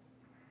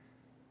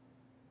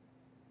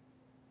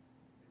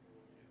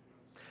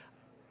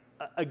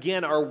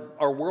 Again,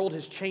 our world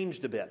has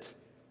changed a bit.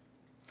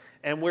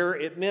 And where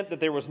it meant that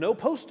there was no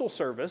postal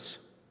service,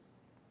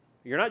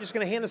 you're not just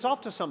going to hand this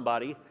off to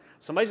somebody.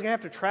 Somebody's going to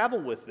have to travel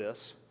with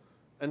this.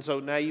 And so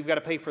now you've got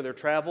to pay for their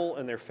travel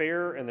and their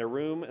fare and their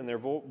room and their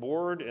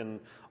board and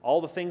all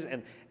the things.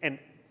 And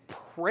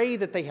pray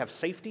that they have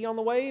safety on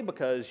the way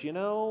because,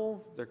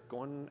 they're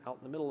going out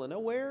in the middle of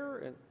nowhere.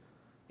 And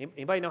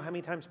anybody know how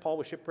many times Paul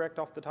was shipwrecked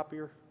off the top of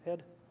your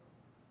head?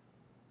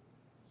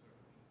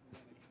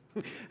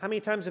 How many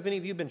times have any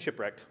of you been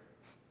shipwrecked?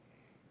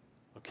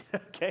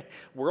 Okay.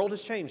 World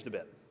has changed a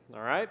bit,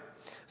 all right?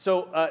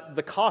 So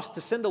the cost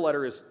to send a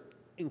letter is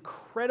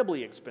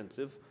incredibly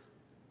expensive.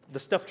 The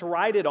stuff to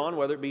write it on,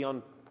 whether it be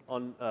on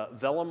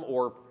vellum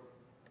or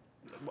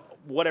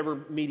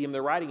whatever medium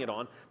they're writing it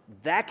on,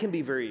 that can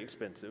be very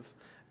expensive.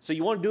 So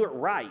you want to do it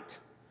right.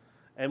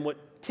 And what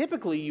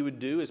typically you would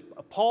do is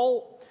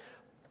Paul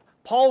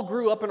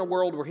grew up in a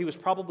world where he was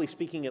probably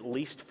speaking at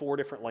least 4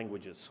 different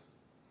languages.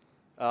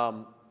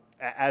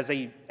 As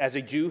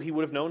a Jew, he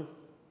would have known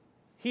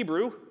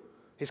Hebrew.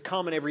 His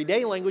common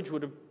everyday language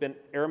would have been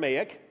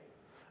Aramaic.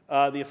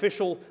 The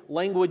official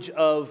language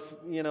of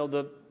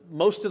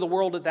most of the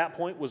world at that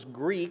point was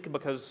Greek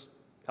because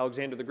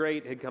Alexander the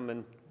Great had come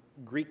and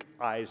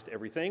Greekized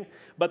everything.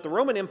 But the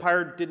Roman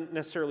Empire didn't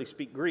necessarily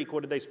speak Greek.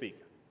 What did they speak?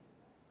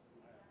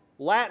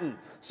 Latin.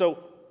 So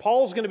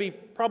Paul's going to be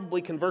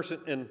probably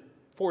conversant in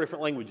 4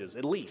 different languages,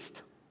 at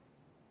least.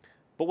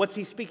 But what's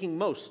he speaking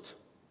most?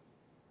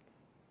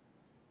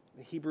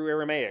 Hebrew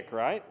Aramaic,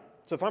 right?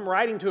 So if I'm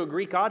writing to a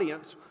Greek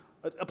audience,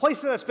 a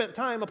place that I spent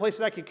time, a place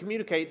that I could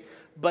communicate,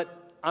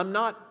 but I'm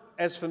not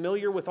as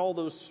familiar with all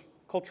those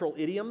cultural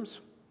idioms,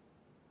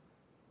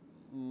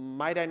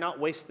 might I not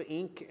waste the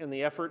ink and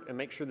the effort and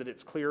make sure that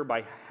it's clear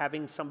by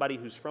having somebody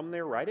who's from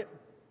there write it?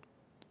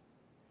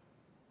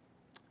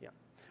 Yeah.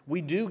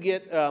 We do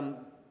get, I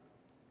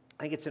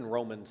think it's in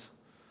Romans.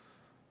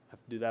 I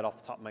have to do that off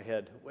the top of my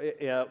head.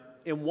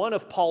 In one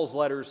of Paul's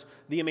letters,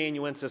 the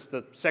amanuensis,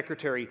 the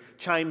secretary,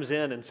 chimes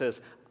in and says,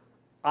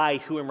 I,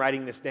 who am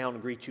writing this down,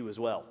 greet you as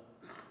well.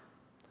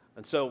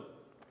 And so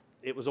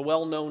it was a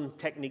well-known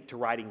technique to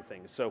writing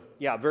things. So,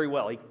 yeah, very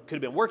well. He could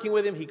have been working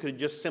with him. He could have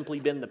just simply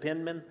been the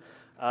penman.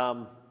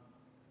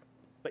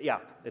 But, yeah,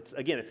 it's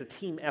a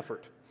team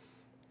effort.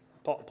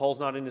 Paul's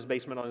not in his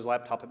basement on his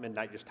laptop at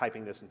midnight just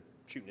typing this and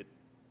shooting it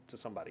to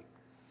somebody.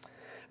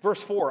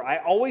 Verse 4, I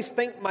always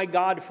thank my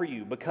God for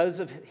you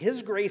because of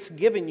his grace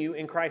given you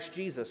in Christ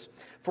Jesus.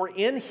 For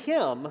in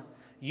him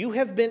you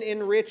have been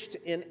enriched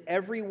in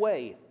every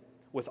way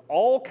with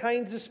all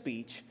kinds of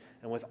speech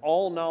and with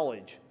all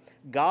knowledge,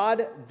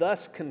 God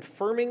thus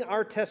confirming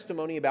our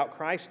testimony about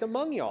Christ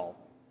among y'all.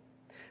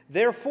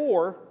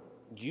 Therefore,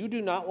 you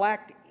do not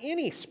lack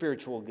any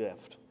spiritual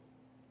gift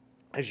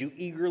as you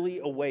eagerly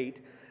await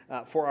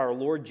for our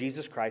Lord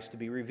Jesus Christ to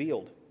be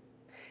revealed.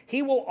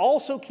 He will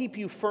also keep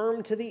you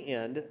firm to the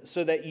end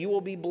so that you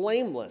will be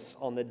blameless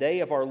on the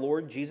day of our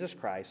Lord Jesus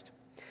Christ.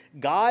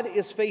 God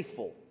is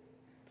faithful,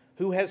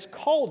 who has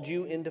called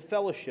you into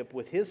fellowship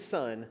with his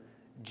Son,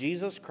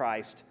 Jesus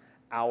Christ,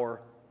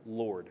 our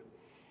Lord.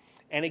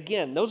 And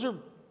again, those are,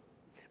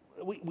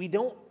 we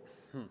don't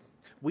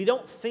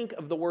think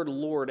of the word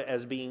Lord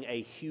as being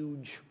a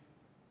huge,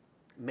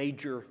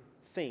 major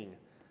thing.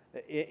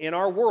 In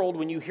our world,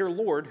 when you hear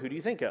Lord, who do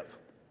you think of?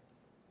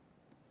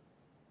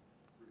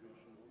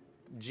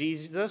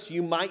 Jesus.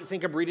 You might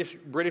think of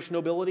British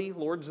nobility,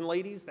 lords and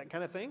ladies, that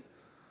kind of thing.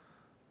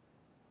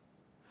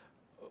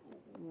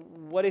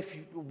 What if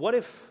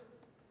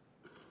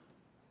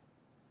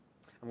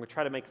I'm going to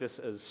try to make this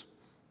as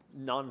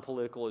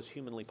non-political as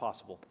humanly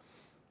possible.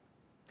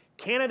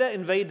 Canada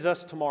invades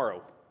us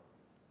tomorrow.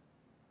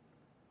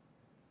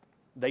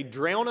 They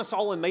drown us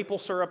all in maple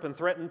syrup and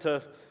threaten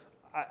to,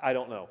 I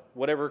don't know.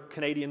 Whatever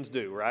Canadians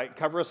do, right?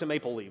 Cover us in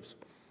maple leaves.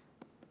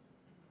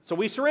 So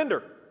we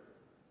surrender.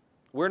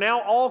 We're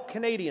now all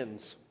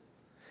Canadians.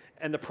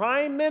 And the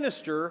Prime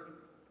Minister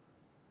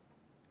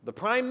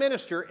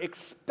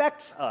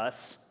expects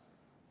us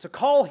to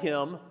call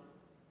him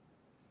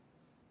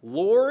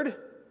Lord,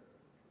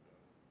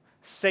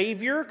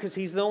 Savior, because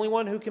he's the only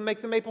one who can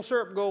make the maple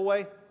syrup go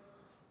away.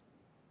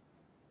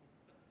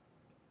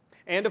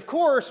 And of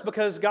course,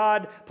 because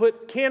God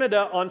put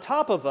Canada on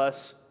top of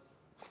us,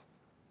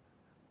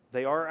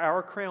 they are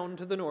our crown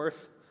to the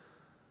north,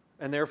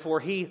 and therefore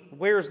he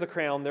wears the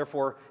crown,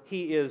 therefore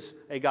he is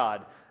a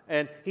God.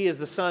 And he is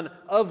the son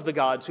of the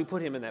gods who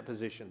put him in that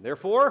position.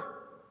 Therefore,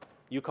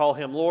 you call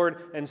him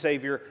Lord and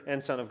Savior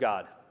and Son of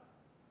God.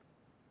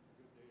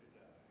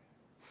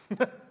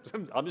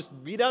 I'll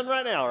just be done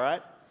right now,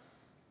 right?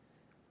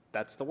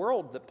 That's the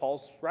world that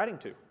Paul's writing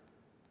to.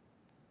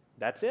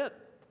 That's it.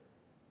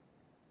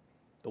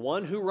 The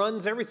one who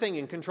runs everything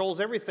and controls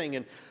everything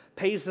and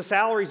pays the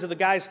salaries of the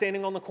guys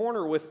standing on the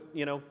corner with,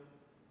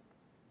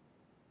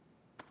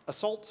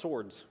 assault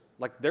swords.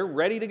 Like they're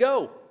ready to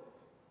go.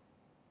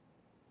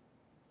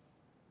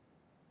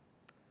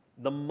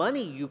 The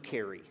money you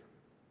carry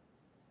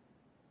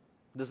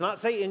does not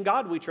say, in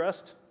God we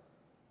trust.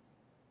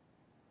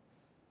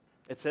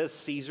 It says,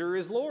 Caesar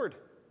is Lord.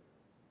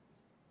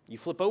 You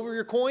flip over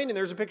your coin and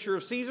there's a picture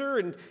of Caesar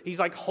and he's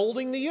like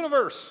holding the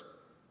universe.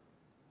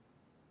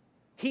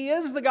 He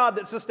is the God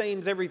that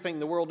sustains everything,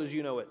 the world as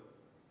you know it.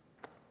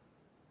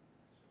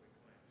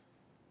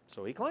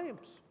 So he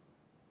claims.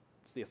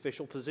 It's the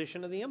official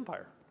position of the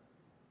empire.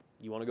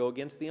 You want to go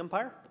against the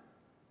empire?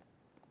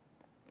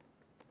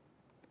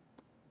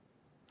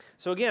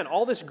 So again,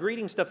 all this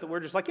greeting stuff that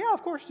we're just like, yeah,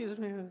 of course, Jesus.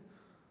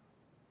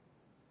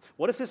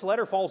 What if this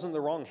letter falls in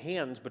the wrong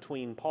hands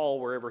between Paul,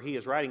 wherever he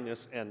is writing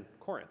this, and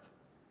Corinth?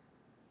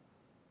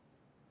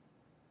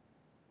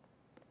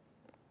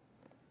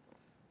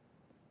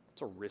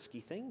 It's a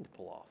risky thing to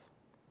pull off.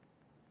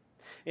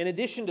 In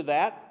addition to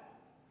that,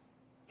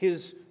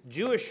 his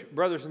Jewish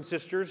brothers and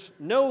sisters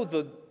know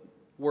the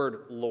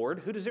word Lord.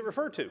 Who does it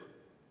refer to?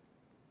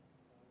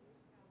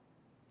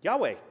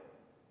 Yahweh,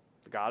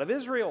 the God of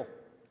Israel,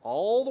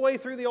 all the way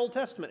through the Old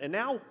Testament. And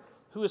now,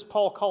 who is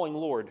Paul calling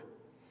Lord?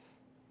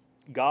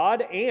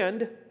 God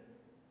and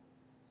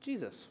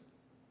Jesus.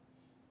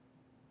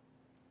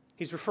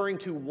 He's referring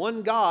to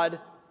one God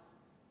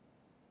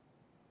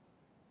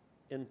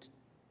and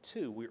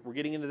two. We're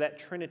getting into that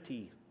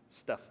Trinity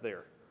stuff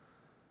there,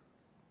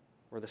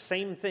 where the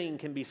same thing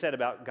can be said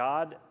about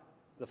God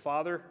the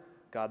Father,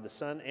 God the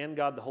Son, and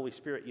God the Holy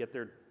Spirit, yet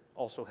they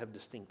also have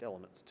distinct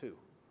elements too.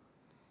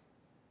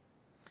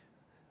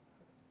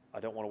 I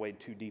don't want to wade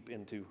too deep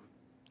into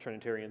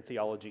Trinitarian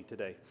theology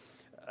today.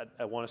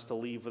 I want us to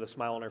leave with a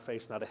smile on our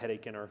face, not a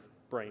headache in our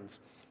brains.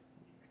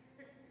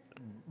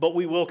 But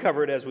we will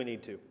cover it as we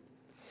need to.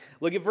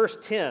 Look at verse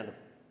 10.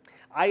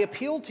 I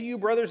appeal to you,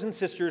 brothers and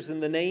sisters, in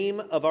the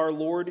name of our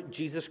Lord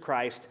Jesus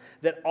Christ,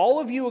 that all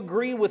of you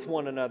agree with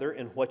one another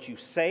in what you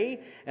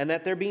say, and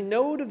that there be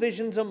no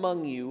divisions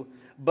among you,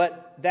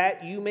 but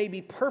that you may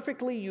be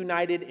perfectly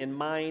united in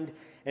mind.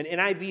 And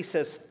NIV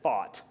says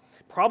thought.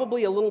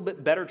 Probably a little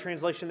bit better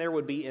translation there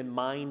would be in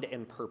mind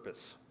and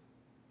purpose,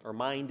 or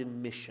mind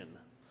and mission.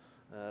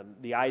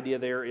 The idea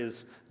there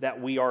is that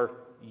we are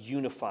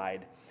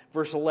unified.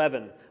 Verse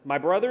 11, my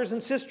brothers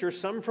and sisters,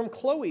 some from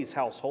Chloe's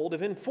household,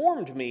 have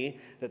informed me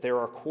that there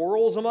are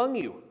quarrels among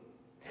you.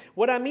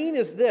 What I mean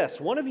is this,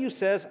 one of you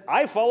says,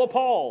 I follow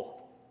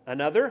Paul.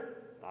 Another,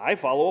 I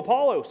follow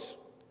Apollos.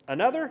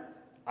 Another,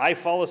 I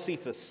follow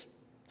Cephas.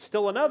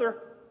 Still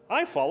another,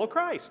 I follow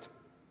Christ.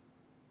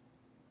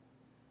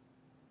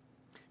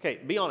 Okay,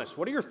 be honest.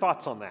 What are your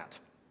thoughts on that?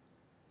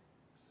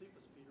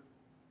 Cephas, Peter.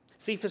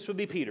 Cephas would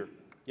be Peter.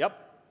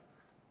 Yep,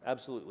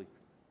 absolutely.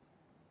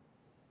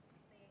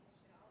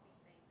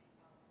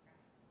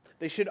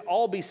 They should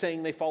all be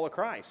saying they follow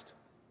Christ.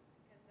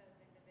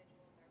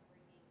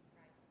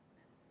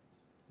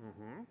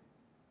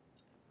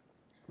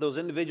 Those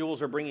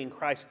individuals are bringing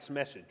Christ's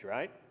message,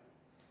 right?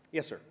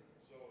 Yes, sir.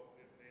 So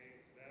if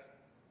that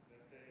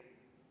they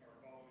are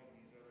following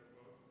these other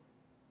folks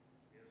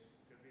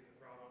could be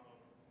the problem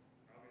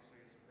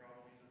obviously it's the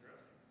problem he's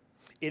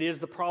addressing. It is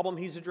the problem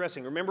he's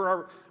addressing.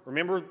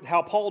 Remember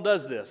how Paul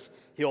does this.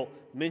 He'll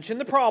mention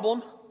the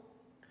problem,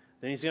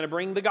 then he's going to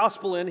bring the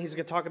gospel in. He's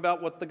going to talk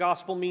about what the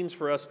gospel means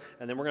for us,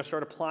 and then we're going to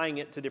start applying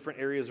it to different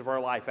areas of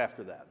our life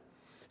after that.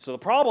 So the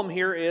problem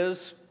here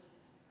is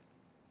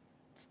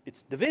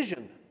it's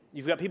division.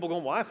 You've got people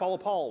going, well, I follow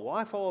Paul. Well,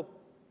 I follow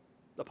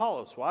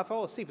Apollos. Well, I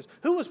follow Cephas.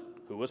 Who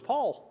was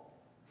Paul?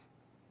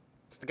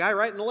 It's the guy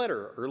writing the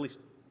letter, or at least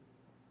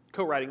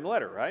co-writing the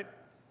letter, right?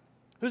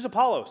 Who's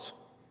Apollos?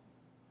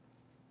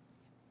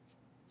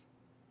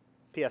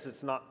 P.S.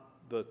 It's not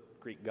the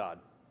Greek god.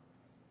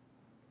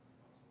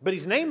 But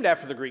he's named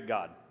after the Greek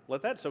god.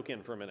 Let that soak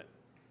in for a minute.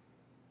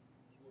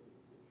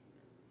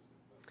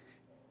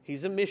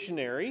 He's a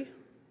missionary.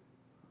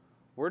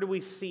 Where do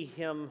we see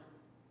him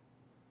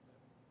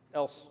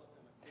else?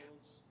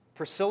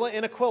 Priscilla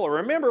and Aquila.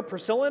 Remember,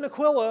 Priscilla and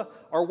Aquila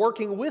are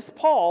working with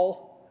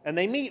Paul, and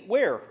they meet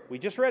where? We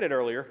just read it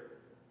earlier.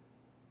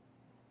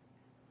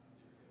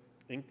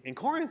 In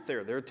Corinth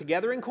there. They're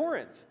together in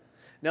Corinth.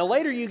 Now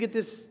later you get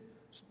this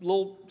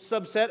little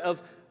subset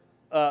of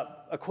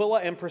Aquila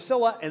and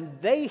Priscilla, and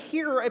they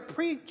hear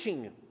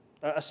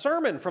a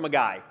sermon from a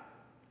guy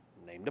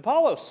named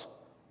Apollos.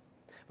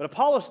 But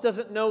Apollos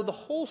doesn't know the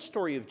whole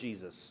story of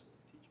Jesus.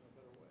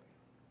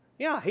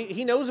 Yeah,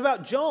 he knows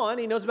about John.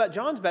 He knows about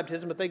John's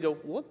baptism, but they go,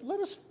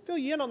 let us fill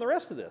you in on the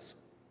rest of this.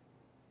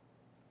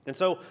 And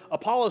so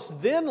Apollos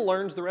then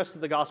learns the rest of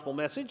the gospel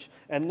message,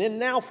 and then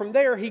now from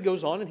there he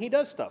goes on and he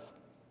does stuff.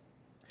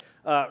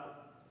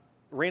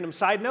 Random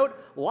side note,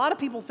 a lot of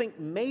people think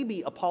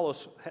maybe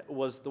Apollos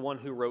was the one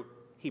who wrote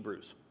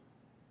Hebrews.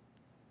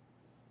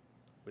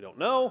 We don't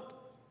know.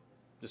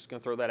 Just going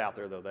to throw that out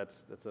there, though.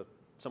 That's a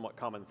somewhat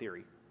common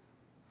theory.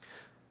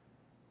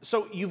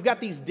 So you've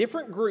got these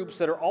different groups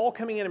that are all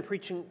coming in and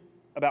preaching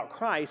about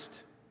Christ,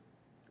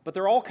 but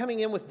they're all coming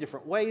in with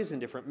different ways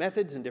and different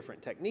methods and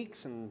different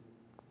techniques and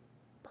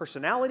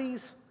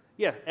personalities.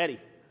 Yeah, Eddie.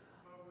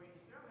 But we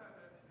still have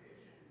that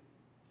division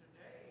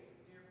today,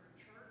 different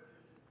churches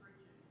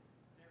preaching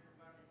and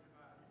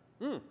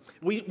everybody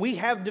divided. We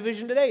have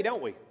division today,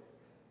 don't we?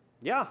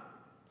 Yeah.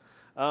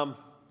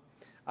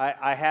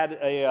 I had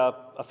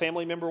a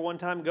family member one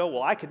time go,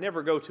 well, I could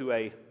never go to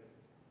a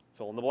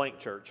fill-in-the-blank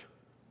church.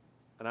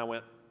 And I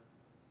went,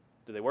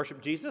 do they worship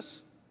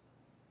Jesus?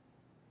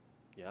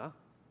 Yeah.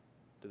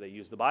 Do they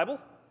use the Bible?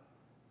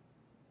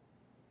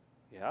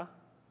 Yeah.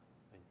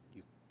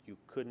 And you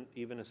couldn't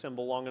even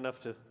assemble long enough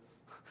to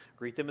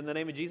greet them in the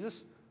name of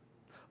Jesus?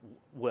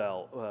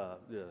 Well,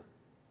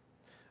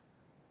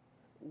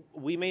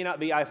 we may not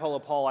be I follow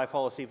Paul, I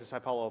follow Cephas, I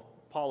follow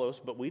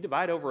Apollos, but we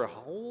divide over a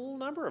whole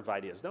number of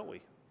ideas, don't we?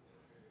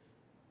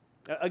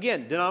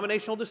 Again,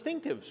 denominational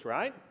distinctives,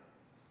 right?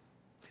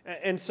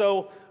 And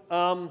so,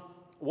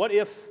 what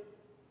if,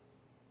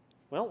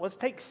 well, let's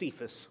take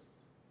Cephas.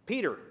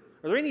 Peter.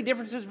 Are there any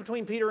differences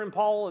between Peter and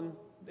Paul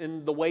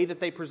in the way that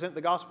they present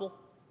the gospel?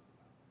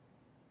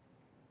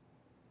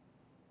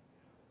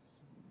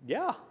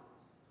 Yeah.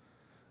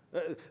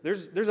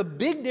 There's a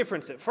big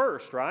difference at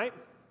first, right?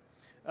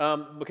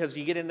 Because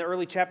you get in the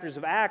early chapters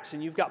of Acts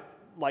and you've got,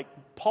 like,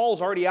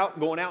 Paul's already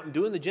going out and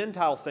doing the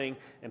Gentile thing,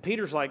 and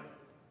Peter's like,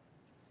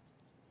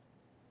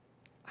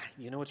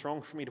 you know it's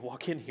wrong for me to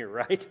walk in here,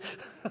 right?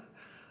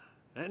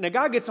 Now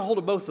God gets a hold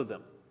of both of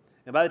them.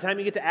 And by the time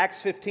you get to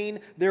Acts 15,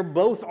 they're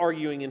both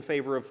arguing in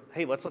favor of,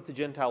 hey, let's let the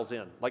Gentiles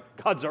in. Like,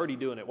 God's already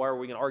doing it. Why are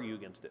we going to argue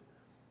against it?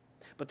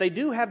 But they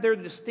do have their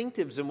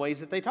distinctives in ways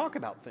that they talk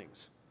about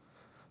things.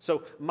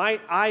 So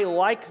might I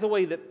like the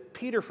way that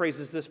Peter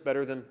phrases this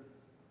better than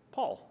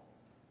Paul?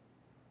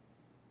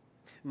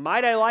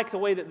 Might I like the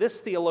way that this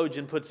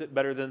theologian puts it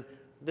better than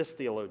this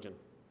theologian?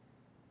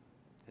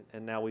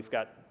 And now we've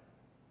got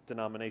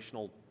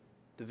denominational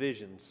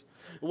divisions.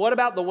 What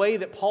about the way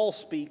that Paul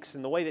speaks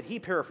and the way that he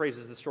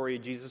paraphrases the story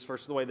of Jesus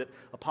versus the way that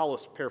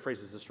Apollos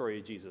paraphrases the story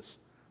of Jesus?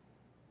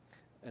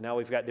 And now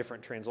we've got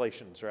different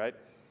translations, right?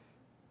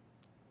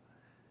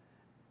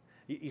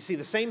 You see,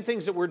 the same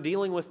things that we're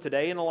dealing with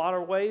today in a lot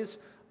of ways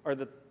are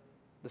the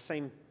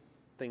same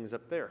things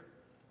up there.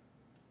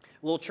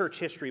 A little church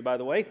history, by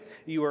the way.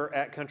 You are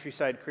at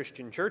Countryside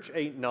Christian Church,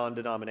 a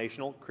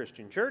non-denominational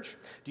Christian church.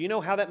 Do you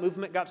know how that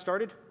movement got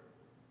started?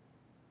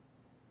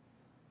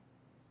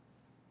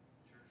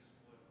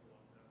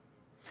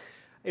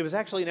 It was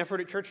actually an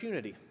effort at church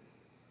unity.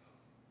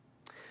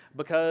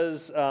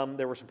 Because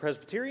there were some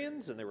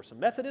Presbyterians, and there were some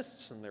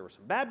Methodists, and there were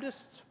some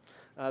Baptists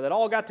that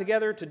all got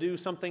together to do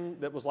something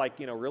that was like,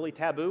 really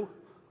taboo.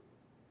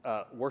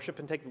 Worship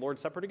and take the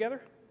Lord's Supper together.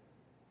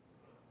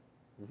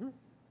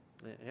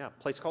 Yeah, a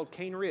place called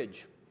Cane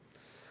Ridge.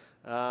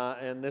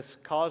 And this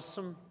caused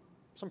some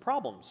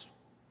problems.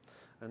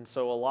 And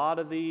so a lot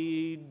of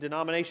the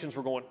denominations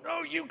were going,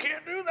 no, you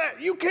can't do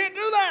that. You can't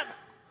do that.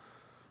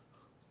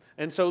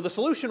 And so the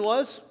solution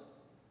was,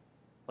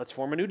 let's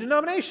form a new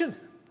denomination.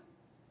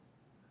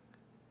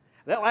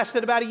 That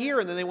lasted about a year,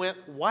 and then they went,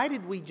 why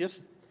did we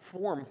just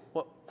form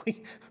what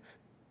we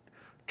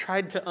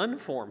tried to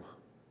unform?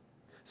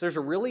 So there's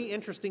a really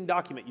interesting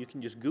document. You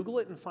can just Google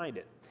it and find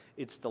it.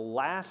 It's the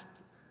last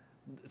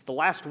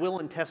will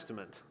and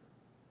testament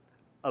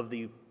of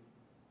the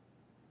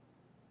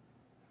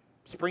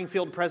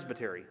Springfield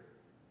Presbytery.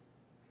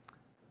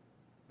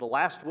 The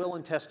last will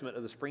and testament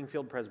of the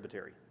Springfield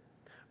Presbytery.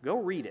 Go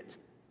read it.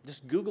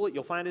 Just Google it.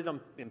 You'll find it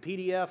in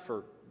PDF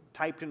or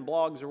typed in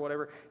blogs or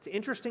whatever. It's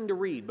interesting to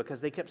read because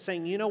they kept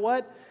saying, you know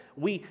what?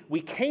 We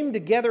came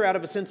together out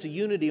of a sense of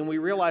unity, and we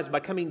realized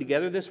by coming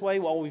together this way,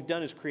 all we've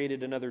done is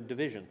created another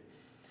division.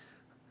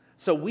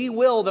 So we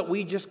will that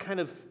we just kind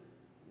of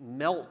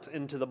melt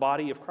into the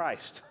body of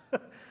Christ.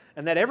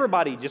 And that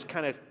everybody just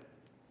kind of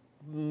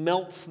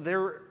melts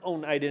their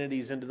own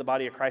identities into the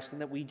body of Christ,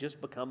 and that we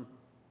just become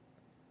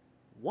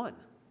one.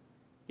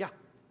 Yeah.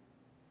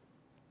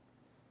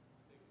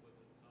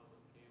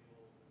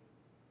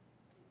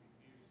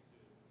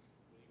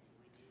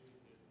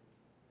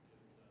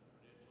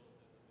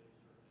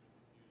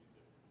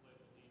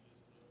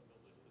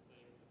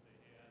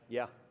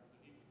 Yeah.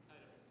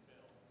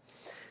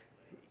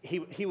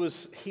 He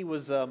was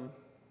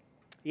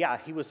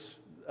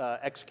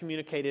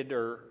excommunicated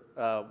or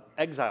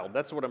exiled.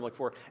 That's what I'm looking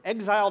for.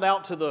 Exiled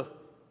out to the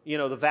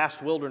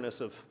vast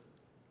wilderness of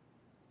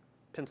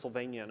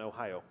Pennsylvania and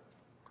Ohio.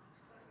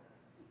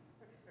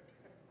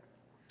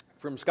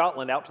 From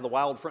Scotland out to the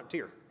wild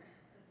frontier.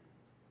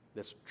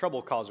 This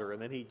trouble causer,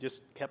 and then he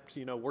just kept,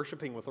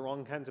 worshiping with the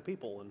wrong kinds of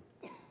people. And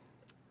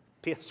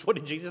P.S. What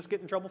did Jesus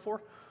get in trouble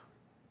for?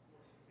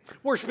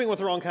 Worshiping with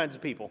the wrong kinds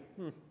of people.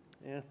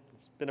 Yeah,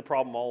 it's been a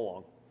problem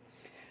all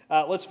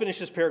along. Let's finish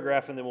this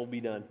paragraph and then we'll be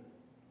done.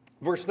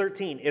 Verse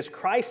 13, is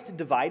Christ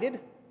divided?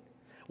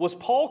 Was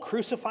Paul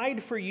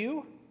crucified for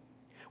you?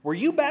 Were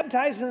you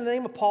baptized in the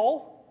name of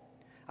Paul?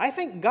 I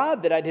thank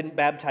God that I didn't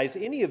baptize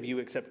any of you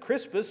except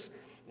Crispus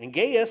and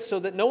Gaius, so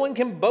that no one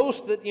can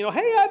boast that, hey,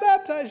 I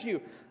baptized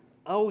you.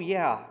 Oh,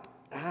 yeah.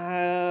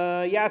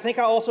 I think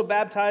I also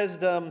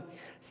baptized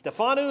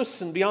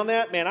Stephanus, and beyond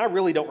that, man, I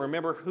really don't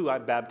remember who I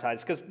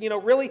baptized. Because,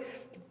 really,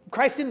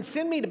 Christ didn't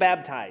send me to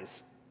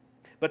baptize,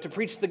 but to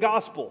preach the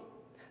gospel,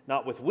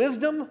 not with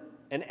wisdom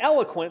and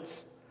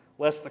eloquence,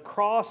 lest the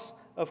cross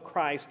of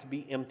Christ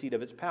be emptied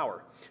of its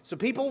power. So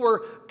people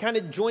were kind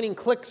of joining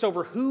cliques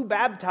over who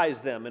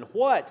baptized them and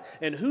what,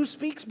 and who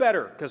speaks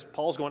better. Because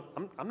Paul's going,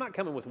 I'm not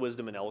coming with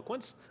wisdom and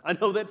eloquence. I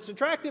know that's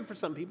attractive for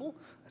some people.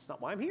 That's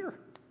not why I'm here.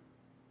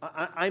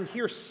 I'm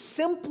here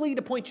simply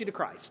to point you to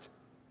Christ.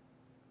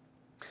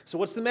 So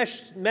what's the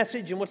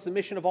message and what's the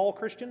mission of all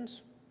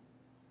Christians?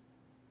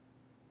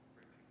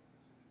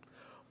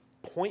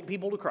 Point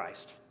people to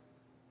Christ.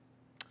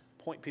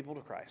 Point people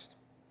to Christ.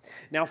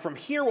 Now from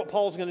here, what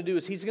Paul's going to do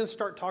is he's going to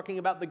start talking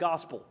about the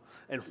gospel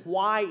and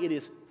why it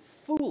is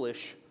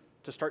foolish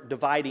to start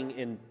dividing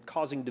and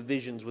causing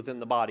divisions within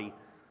the body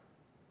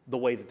the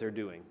way that they're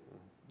doing.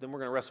 Then we're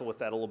going to wrestle with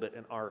that a little bit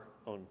in our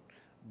own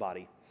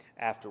body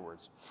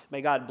afterwards.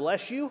 May God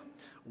bless you.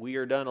 We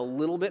are done a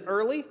little bit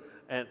early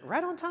and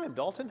right on time,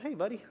 Dalton. Hey,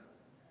 buddy.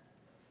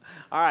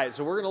 All right,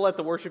 so we're going to let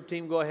the worship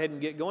team go ahead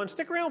and get going.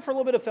 Stick around for a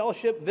little bit of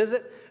fellowship,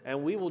 visit,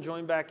 and we will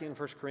join back in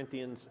 1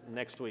 Corinthians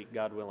next week,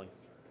 God willing.